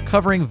articles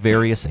covering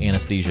various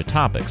anesthesia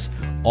topics,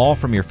 all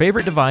from your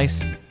favorite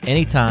device,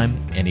 anytime,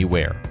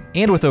 anywhere.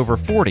 And with over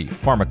 40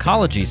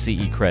 pharmacology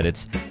CE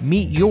credits,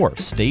 meet your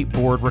state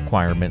board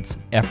requirements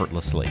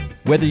effortlessly.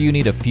 Whether you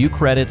need a few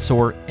credits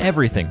or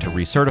everything to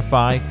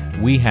recertify,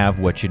 we have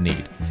what you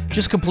need.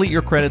 Just complete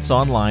your credits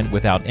online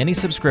without any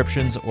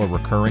subscriptions or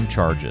recurring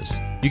charges.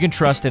 You can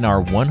trust in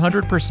our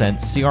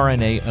 100%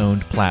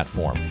 CRNA-owned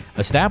platform,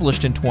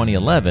 established in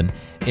 2011,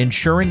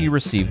 ensuring you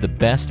receive the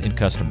best in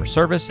customer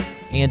service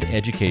and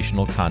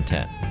educational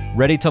content.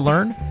 Ready to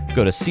learn?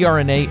 Go to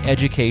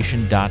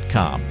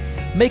CRNAeducation.com.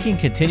 Making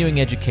continuing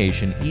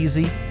education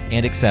easy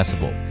and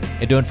accessible.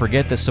 And don't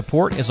forget that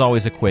support is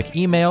always a quick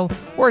email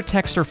or a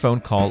text or phone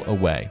call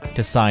away.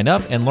 To sign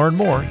up and learn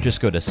more,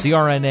 just go to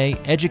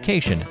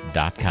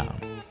CRNAeducation.com.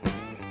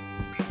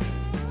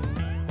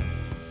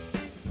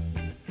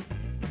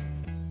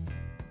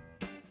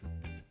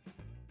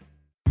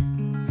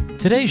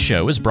 Today's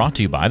show is brought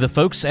to you by the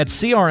folks at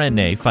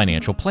CRNA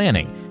Financial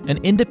Planning, an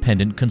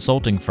independent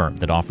consulting firm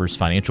that offers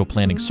financial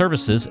planning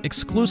services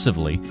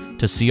exclusively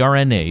to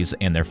CRNAs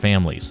and their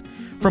families.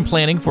 From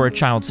planning for a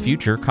child's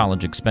future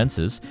college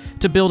expenses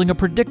to building a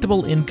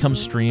predictable income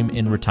stream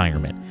in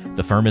retirement,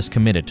 the firm is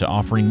committed to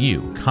offering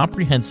you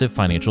comprehensive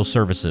financial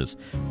services,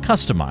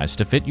 customized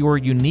to fit your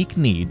unique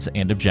needs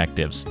and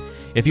objectives.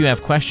 If you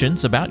have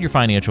questions about your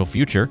financial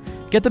future,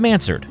 get them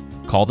answered.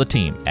 Call the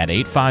team at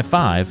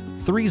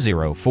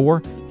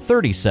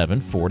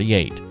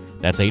 855-304-3748.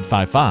 That's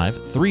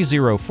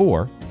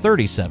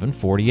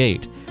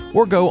 855-304-3748.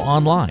 Or go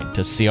online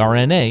to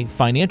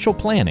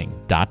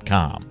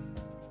crnafinancialplanning.com.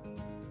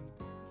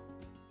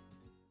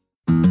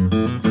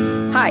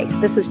 Hi,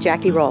 this is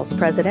Jackie Rowles,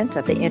 President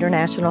of the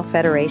International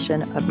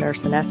Federation of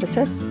Nurse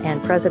Anesthetists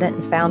and President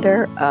and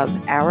founder of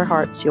Our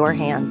Hearts, Your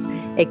Hands,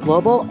 a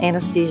global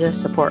anesthesia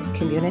support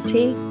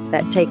community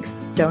that takes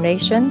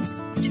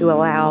donations to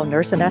allow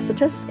nurse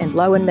anesthetists in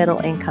low and middle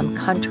income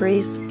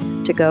countries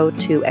to go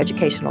to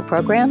educational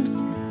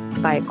programs,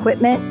 buy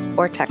equipment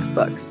or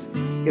textbooks.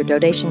 Your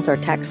donations are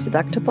tax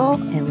deductible,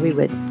 and we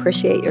would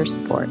appreciate your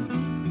support.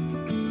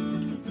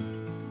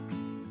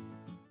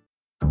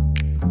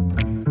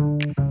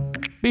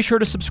 Be sure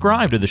to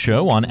subscribe to the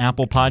show on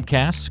Apple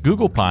Podcasts,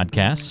 Google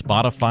Podcasts,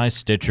 Spotify,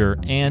 Stitcher,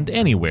 and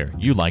anywhere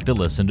you like to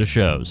listen to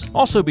shows.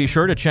 Also be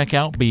sure to check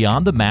out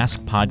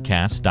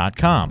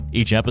BeyondTheMaskPodcast.com.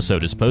 Each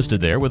episode is posted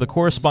there with a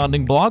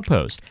corresponding blog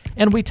post,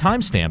 and we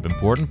timestamp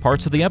important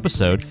parts of the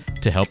episode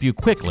to help you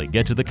quickly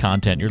get to the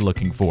content you're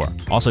looking for.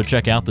 Also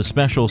check out the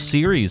special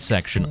series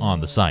section on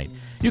the site.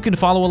 You can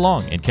follow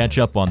along and catch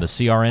up on the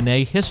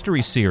CRNA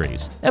History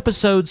Series,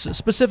 episodes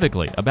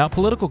specifically about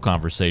political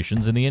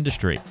conversations in the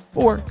industry.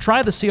 Or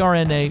try the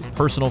CRNA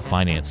Personal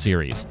Finance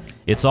Series.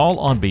 It's all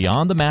on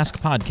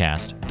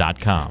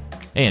BeyondTheMaskPodcast.com.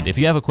 And if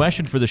you have a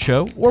question for the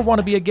show or want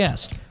to be a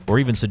guest, or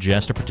even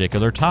suggest a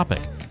particular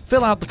topic,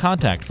 fill out the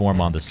contact form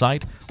on the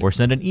site or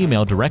send an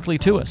email directly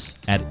to us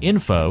at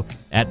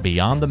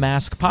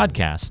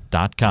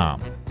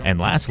info@BeyondTheMaskPodcast.com. And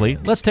lastly,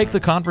 let's take the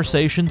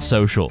conversation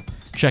social.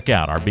 Check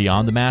out our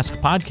Beyond the Mask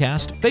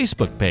podcast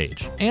Facebook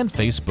page and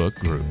Facebook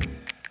group.